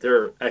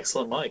 They're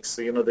excellent mics.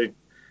 So they're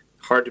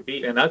hard to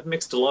beat. And I've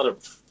mixed a lot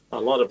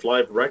of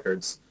live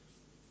records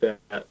that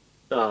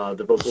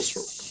the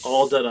vocals were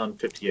all done on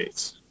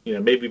 58s.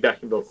 Maybe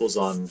backing vocals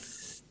on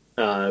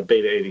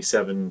Beta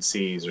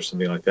 87Cs or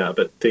something like that.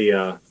 But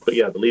the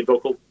lead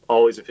vocal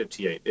always a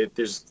 58.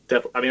 There's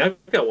definitely. I mean,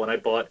 I've got one I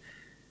bought.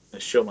 I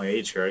show my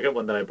age here. I got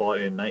one that I bought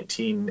in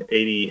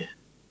 1980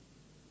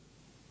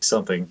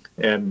 something,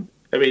 and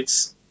I mean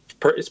it's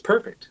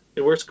perfect.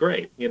 It works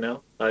great. I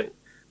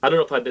don't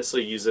know if I'd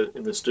necessarily use it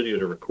in the studio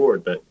to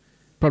record, but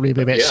probably a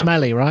bit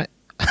smelly, right?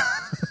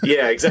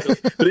 Yeah, exactly.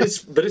 But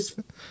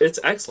it's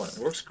excellent.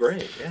 It works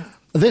great. Yeah.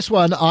 This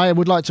one I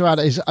would like to add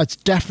is it's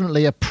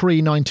definitely a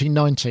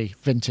pre-1990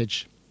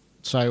 vintage,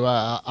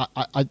 so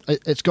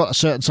it's got a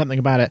certain something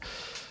about it.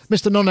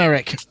 Mr.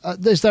 Non-Eric,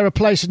 is there a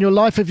place in your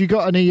life? Have you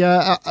got any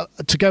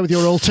to go with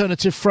your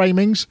alternative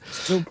framings?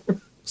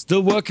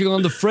 Still working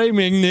on the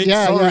framing, Nick.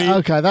 Yeah, Sorry. yeah,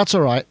 okay, that's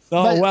all right.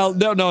 Oh But- well,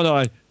 no.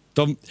 I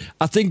don't.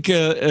 I think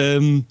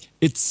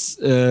it's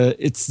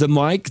the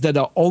mic that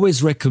I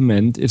always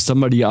recommend if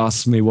somebody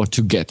asks me what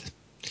to get,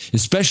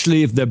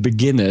 especially if they're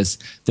beginners.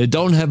 They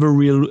don't have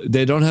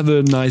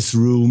a nice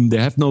room. They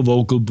have no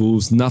vocal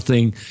booths,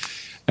 nothing,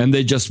 and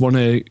they just want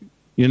to,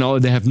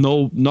 they have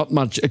not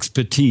much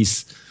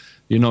expertise,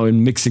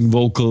 in mixing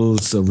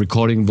vocals or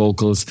recording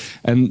vocals,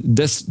 and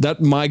that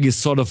mic is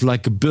sort of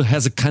like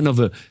has a kind of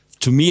a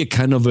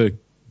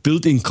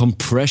built-in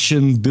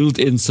compression,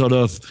 built-in sort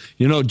of,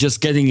 just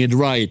getting it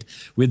right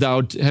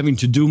without having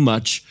to do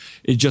much.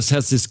 It just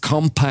has this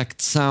compact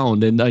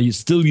sound, and I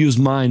still use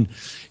mine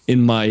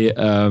in my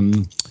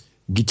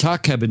guitar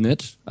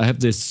cabinet. I have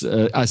this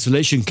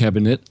isolation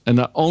cabinet, and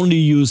I only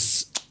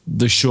use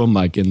the Shure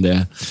mic in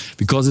there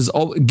because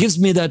it gives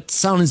me that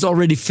sound. It's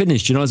already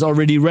finished, it's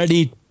already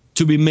ready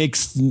to be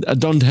mixed. I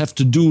don't have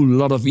to do a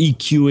lot of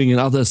EQing and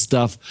other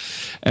stuff.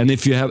 And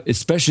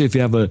especially if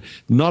you have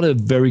not a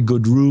very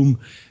good room,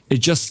 it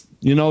just,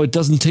 it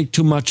doesn't take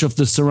too much of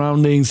the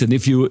surroundings. And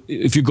if you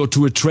go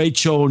to a trade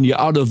show and you're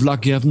out of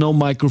luck, you have no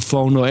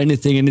microphone or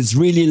anything, and it's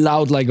really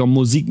loud, like on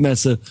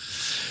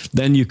Musikmesse,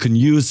 then you can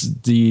use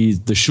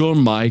the Shure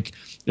mic,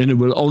 and it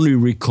will only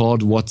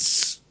record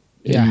what's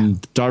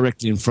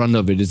directly in front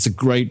of it. It's a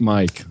great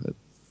mic.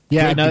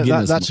 Yeah, no,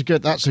 that's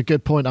a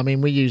good point. I mean,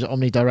 we use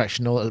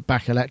omnidirectional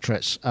back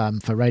electrodes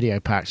for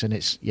radio packs, and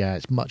it's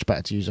much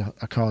better to use a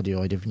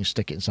cardioid if you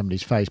stick it in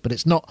somebody's face. But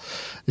it's not,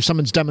 if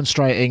someone's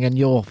demonstrating and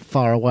you're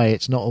far away,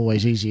 it's not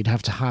always easy. You'd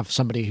have to have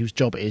somebody whose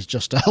job it is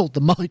just to hold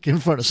the mic in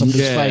front of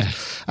somebody's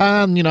face.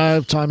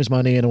 And, time is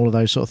money and all of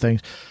those sort of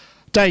things.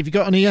 Dave, you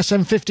got any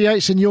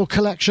SM58s in your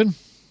collection?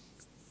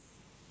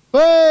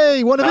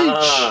 Hey, one of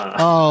each.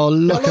 Oh,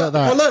 look at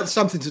that. I learned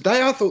something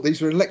today. I thought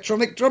these were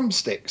electronic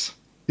drumsticks.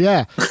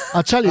 Yeah,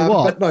 I'll tell you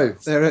what. But no,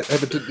 they're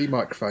evidently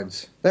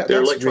microphones. That's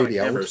really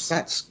old.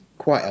 That's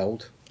quite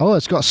old. Oh,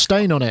 it's got a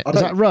stain on it.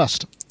 Is that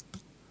rust?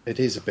 It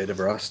is a bit of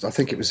rust. I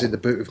think it was in the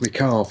boot of my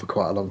car for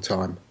quite a long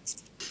time.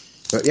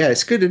 But yeah,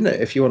 it's good, isn't it,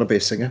 if you want to be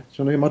a singer? Do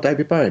you want to hear my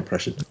David Bowie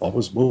impression? I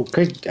was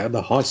walking down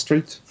the high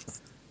street.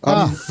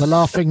 The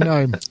laughing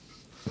gnome.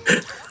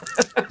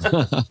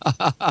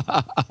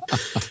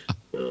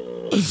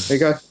 There you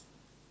go.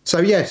 So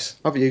yes,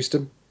 I've used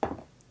them.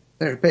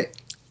 They're a bit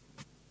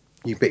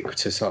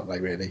ubiquitous, aren't they,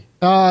 really?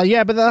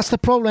 Yeah, but that's the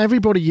problem.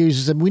 Everybody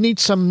uses them. We need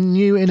some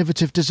new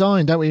innovative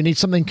design, don't we? We need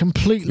something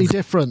completely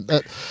different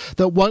that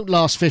won't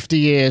last 50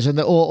 years and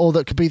or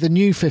that could be the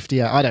new 50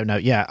 year. I don't know.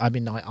 Yeah, I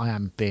mean, I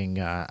am being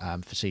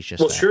facetious.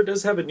 Well, there. Shure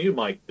does have a new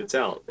mic that's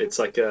out. It's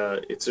like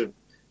it's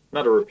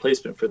not a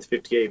replacement for the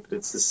 58, but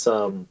it's this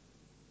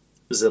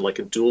is it like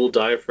a dual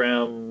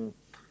diaphragm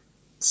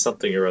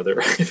something or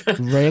other?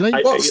 Really?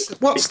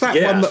 What's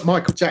that one that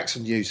Michael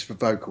Jackson used for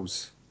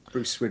vocals?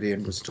 Bruce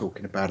Swillian was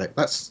talking about it.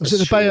 Was it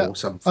the Bayer or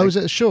something? Oh, was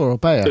it a Shure or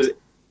Bayer?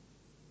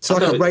 It's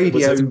like a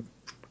radio.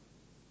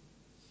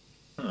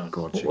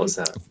 God, what was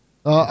that?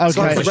 Okay. It's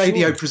like a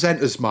radio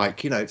presenter's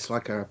mic. It's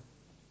like a.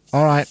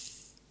 All right.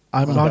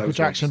 I'm a Michael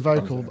Jackson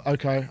vocal.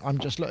 Okay, I'm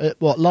just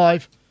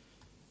live.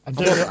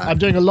 I'm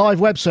doing a live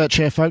web search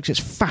here, folks. It's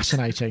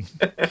fascinating.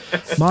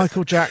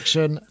 Michael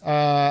Jackson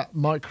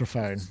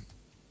microphone.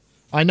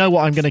 I know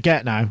what I'm going to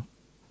get now.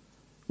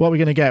 What are we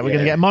going to get? We're going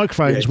to get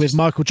microphones with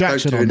Michael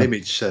Jackson on them.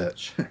 Image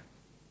search.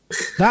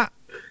 That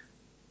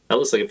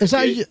looks like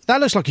that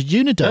looks like a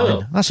Unidyne.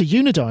 Oh. That's a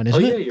Unidyne,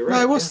 isn't it? Yeah, you're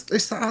right. No,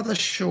 it's that other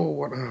Shure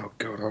one? Oh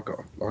God,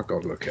 I've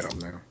got to look it up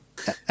now.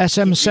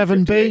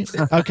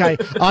 SM7B. Okay,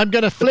 I'm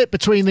going to flip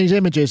between these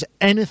images.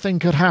 Anything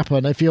could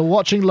happen. If you're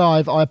watching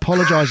live, I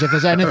apologise if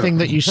there's anything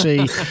that you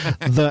see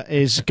that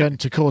is going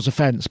to cause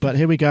offence. But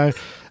here we go.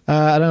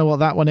 I don't know what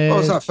that one is. What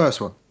was that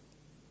first one?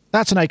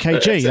 That's an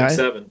AKG.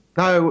 SM7.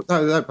 No,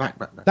 back.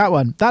 That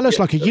one. That looks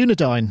like a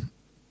Unidyne.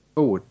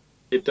 Forward.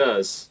 It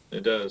does.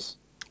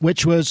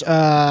 Which was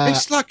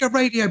it's like a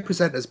radio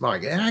presenter's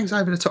mic. It hangs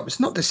over the top. It's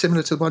not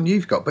dissimilar to the one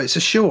you've got, but it's a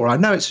Shure. I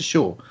know it's a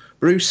Shure.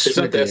 Bruce. It's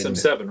not the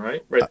SM7,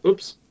 right? Right.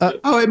 Oops.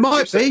 It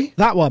might be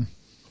that one.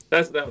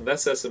 That's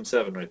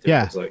SM7 right there.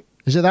 Yeah. It's like,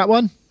 is it that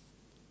one?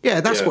 Yeah,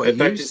 that's what it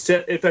used.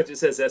 In fact, it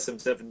says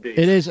SM7B.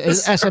 It is.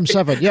 It's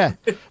SM7. Yeah.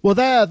 Well,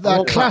 they're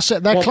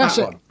classic. They're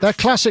classic. They're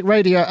classic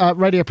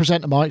radio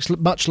presenter mics,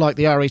 much like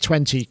the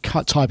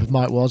RE20 type of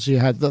mic was. You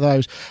had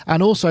those,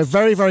 and also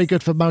very, very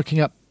good for moking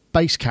up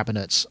bass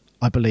cabinets,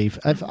 I believe,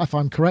 if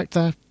I'm correct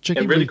there, Chicky.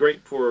 And really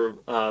great for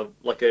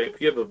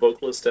if you have a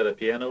vocalist at a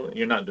piano, and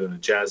you're not doing a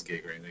jazz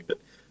gig or anything, but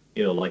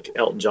like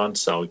Elton John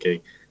style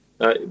gig,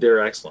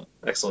 they're excellent.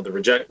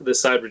 The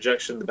side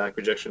rejection, the back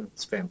rejection,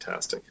 it's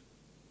fantastic.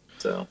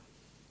 So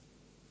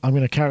I'm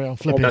going to carry on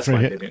flipping through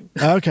here. Opinion.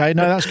 Okay,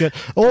 no, that's good.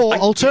 Or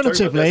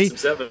alternatively,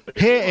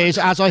 here is,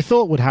 as I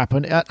thought would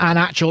happen, an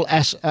actual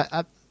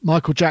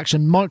Michael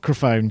Jackson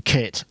microphone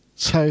kit.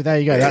 So there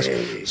you go.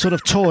 That's sort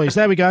of toys.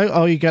 There we go.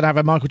 Oh, you're going to have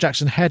a Michael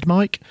Jackson head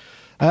mic.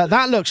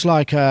 That looks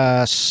like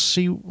that's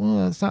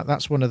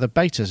one of the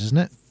betas, isn't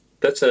it?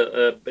 That's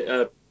a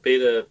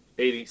Beta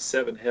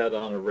 87 head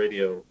on a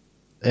radio.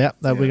 Yeah,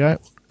 there we go.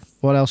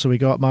 What else have we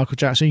got? Michael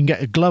Jackson. You can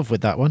get a glove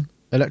with that one.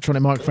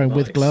 Electronic microphone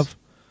with glove.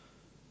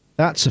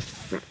 That's a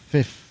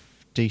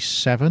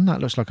 57. That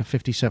looks like a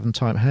 57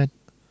 type head.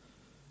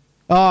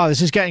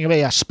 This is getting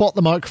me. Spot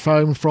the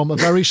microphone from a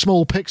very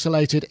small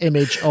pixelated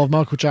image of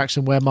Michael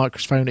Jackson where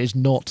microphone is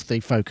not the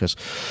focus.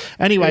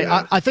 Anyway,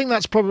 I think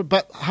that's probably...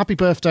 But happy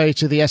birthday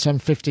to the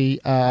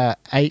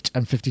SM58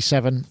 and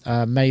 57.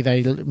 May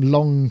they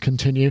long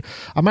continue.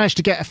 I managed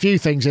to get a few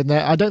things in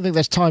there. I don't think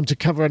there's time to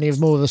cover any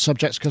more of the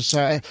subjects because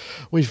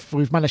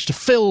we've managed to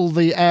fill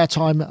the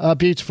airtime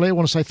beautifully. I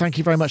want to say thank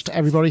you very much to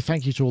everybody.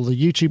 Thank you to all the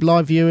YouTube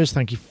live viewers.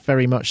 Thank you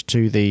very much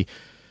to the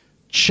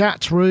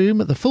chat room,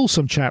 the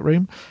fulsome chat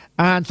room.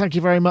 And thank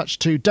you very much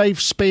to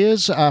Dave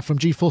Spears from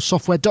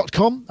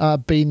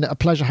GeForceSoftware.com. Been a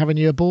pleasure having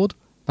you aboard.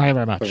 Thank you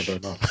very much. Thank you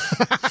very much.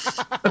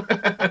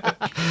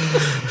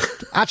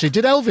 Actually,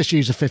 did Elvis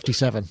use a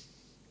 57?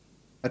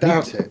 I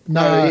doubt it.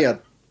 No.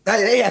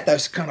 He had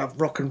those kind of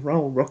rock and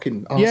roll,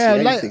 rocking RCA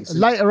Yeah, things.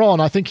 later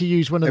on, I think he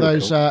used one of They were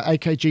those cool.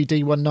 AKG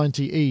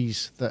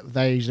D190Es that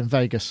they use in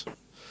Vegas.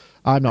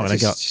 I'm not going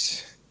to go.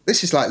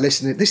 This is like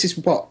listening.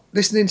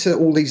 Listening to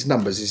all these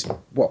numbers is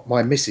what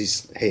my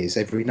missus hears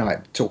every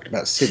night talking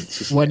about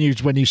synths. isn't When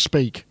it? you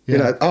speak. Yeah. You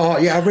know, oh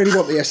yeah, I really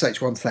want the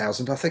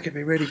SH1000. I think it'd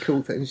be really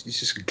cool. Things it's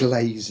just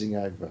glazing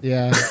over.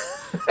 Yeah.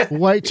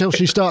 Wait till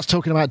she starts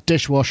talking about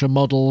dishwasher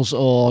models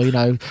or,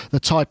 the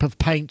type of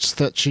paints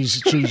that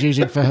she's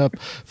using for her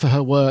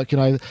work.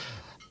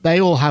 They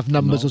all have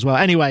numbers as well.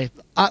 Anyway,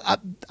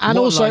 and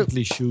More also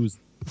likely shoes.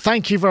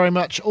 thank you very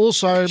much.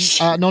 Also,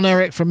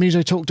 Non-Eric from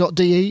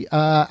musotalk.de,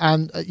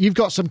 and you've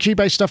got some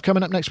Cubase stuff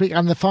coming up next week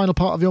and the final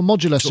part of your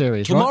modular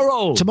series,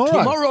 Tomorrow. right?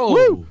 Tomorrow.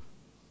 Woo!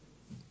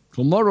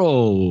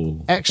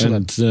 Tomorrow.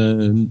 Excellent.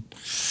 And,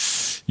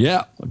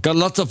 got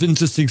lots of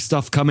interesting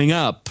stuff coming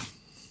up.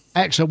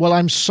 Excellent. Well,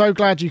 I'm so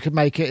glad you could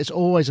make it. It's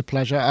always a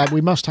pleasure.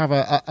 We must have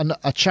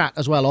a chat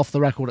as well off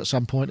the record at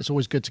some point. It's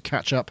always good to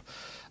catch up.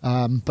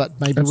 But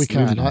maybe we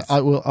can.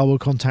 I will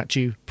contact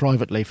you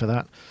privately for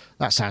that.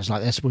 That sounds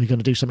like this. We're going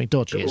to do something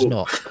dodgy. It's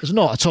not. It's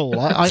not at all.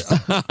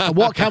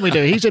 What can we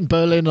do? He's in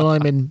Berlin and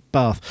I'm in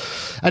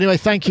Bath. Anyway,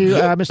 thank you,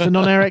 Mr.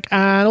 Non-Eric,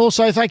 and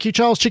also thank you,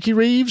 Charles Chicky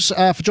Reeves,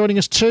 for joining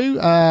us too.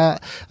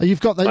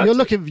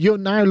 You're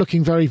now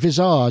looking very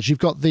visage. You've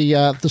got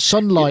the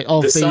sunlight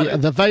of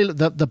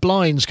the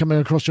blinds coming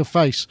across your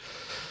face.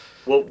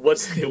 Well,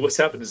 what's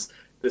happened is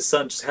the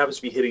sun just happens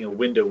to be hitting a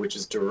window, which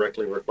is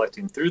directly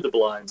reflecting through the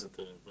blinds of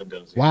the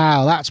windows.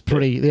 Wow, that's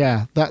pretty.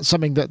 Yeah, that's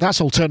something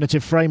that's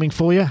alternative framing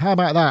for you. How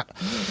about that?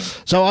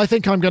 So I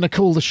think I'm going to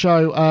call the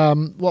show.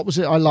 What was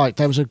it I liked?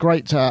 There was a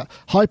great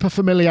hyper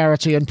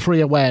familiarity and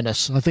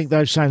pre-awareness. I think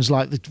those sounds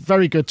like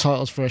very good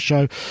titles for a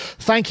show.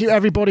 Thank you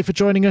everybody for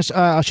joining us.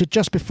 I should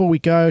just before we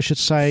go,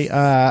 say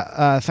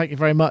thank you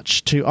very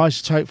much to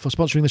iZotope for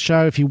sponsoring the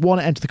show. If you want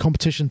to enter the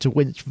competition to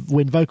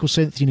win Vocal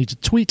Synth, you need to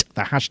tweet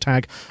the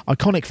hashtag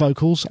Iconic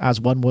Vocals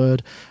as one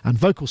word and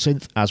Vocal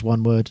Synth as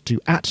one word to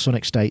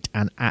 @SonicState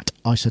and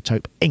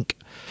 @iZotope Inc.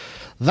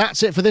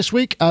 That's it for this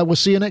week. We'll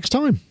see you next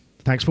time.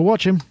 Thanks for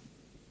watching.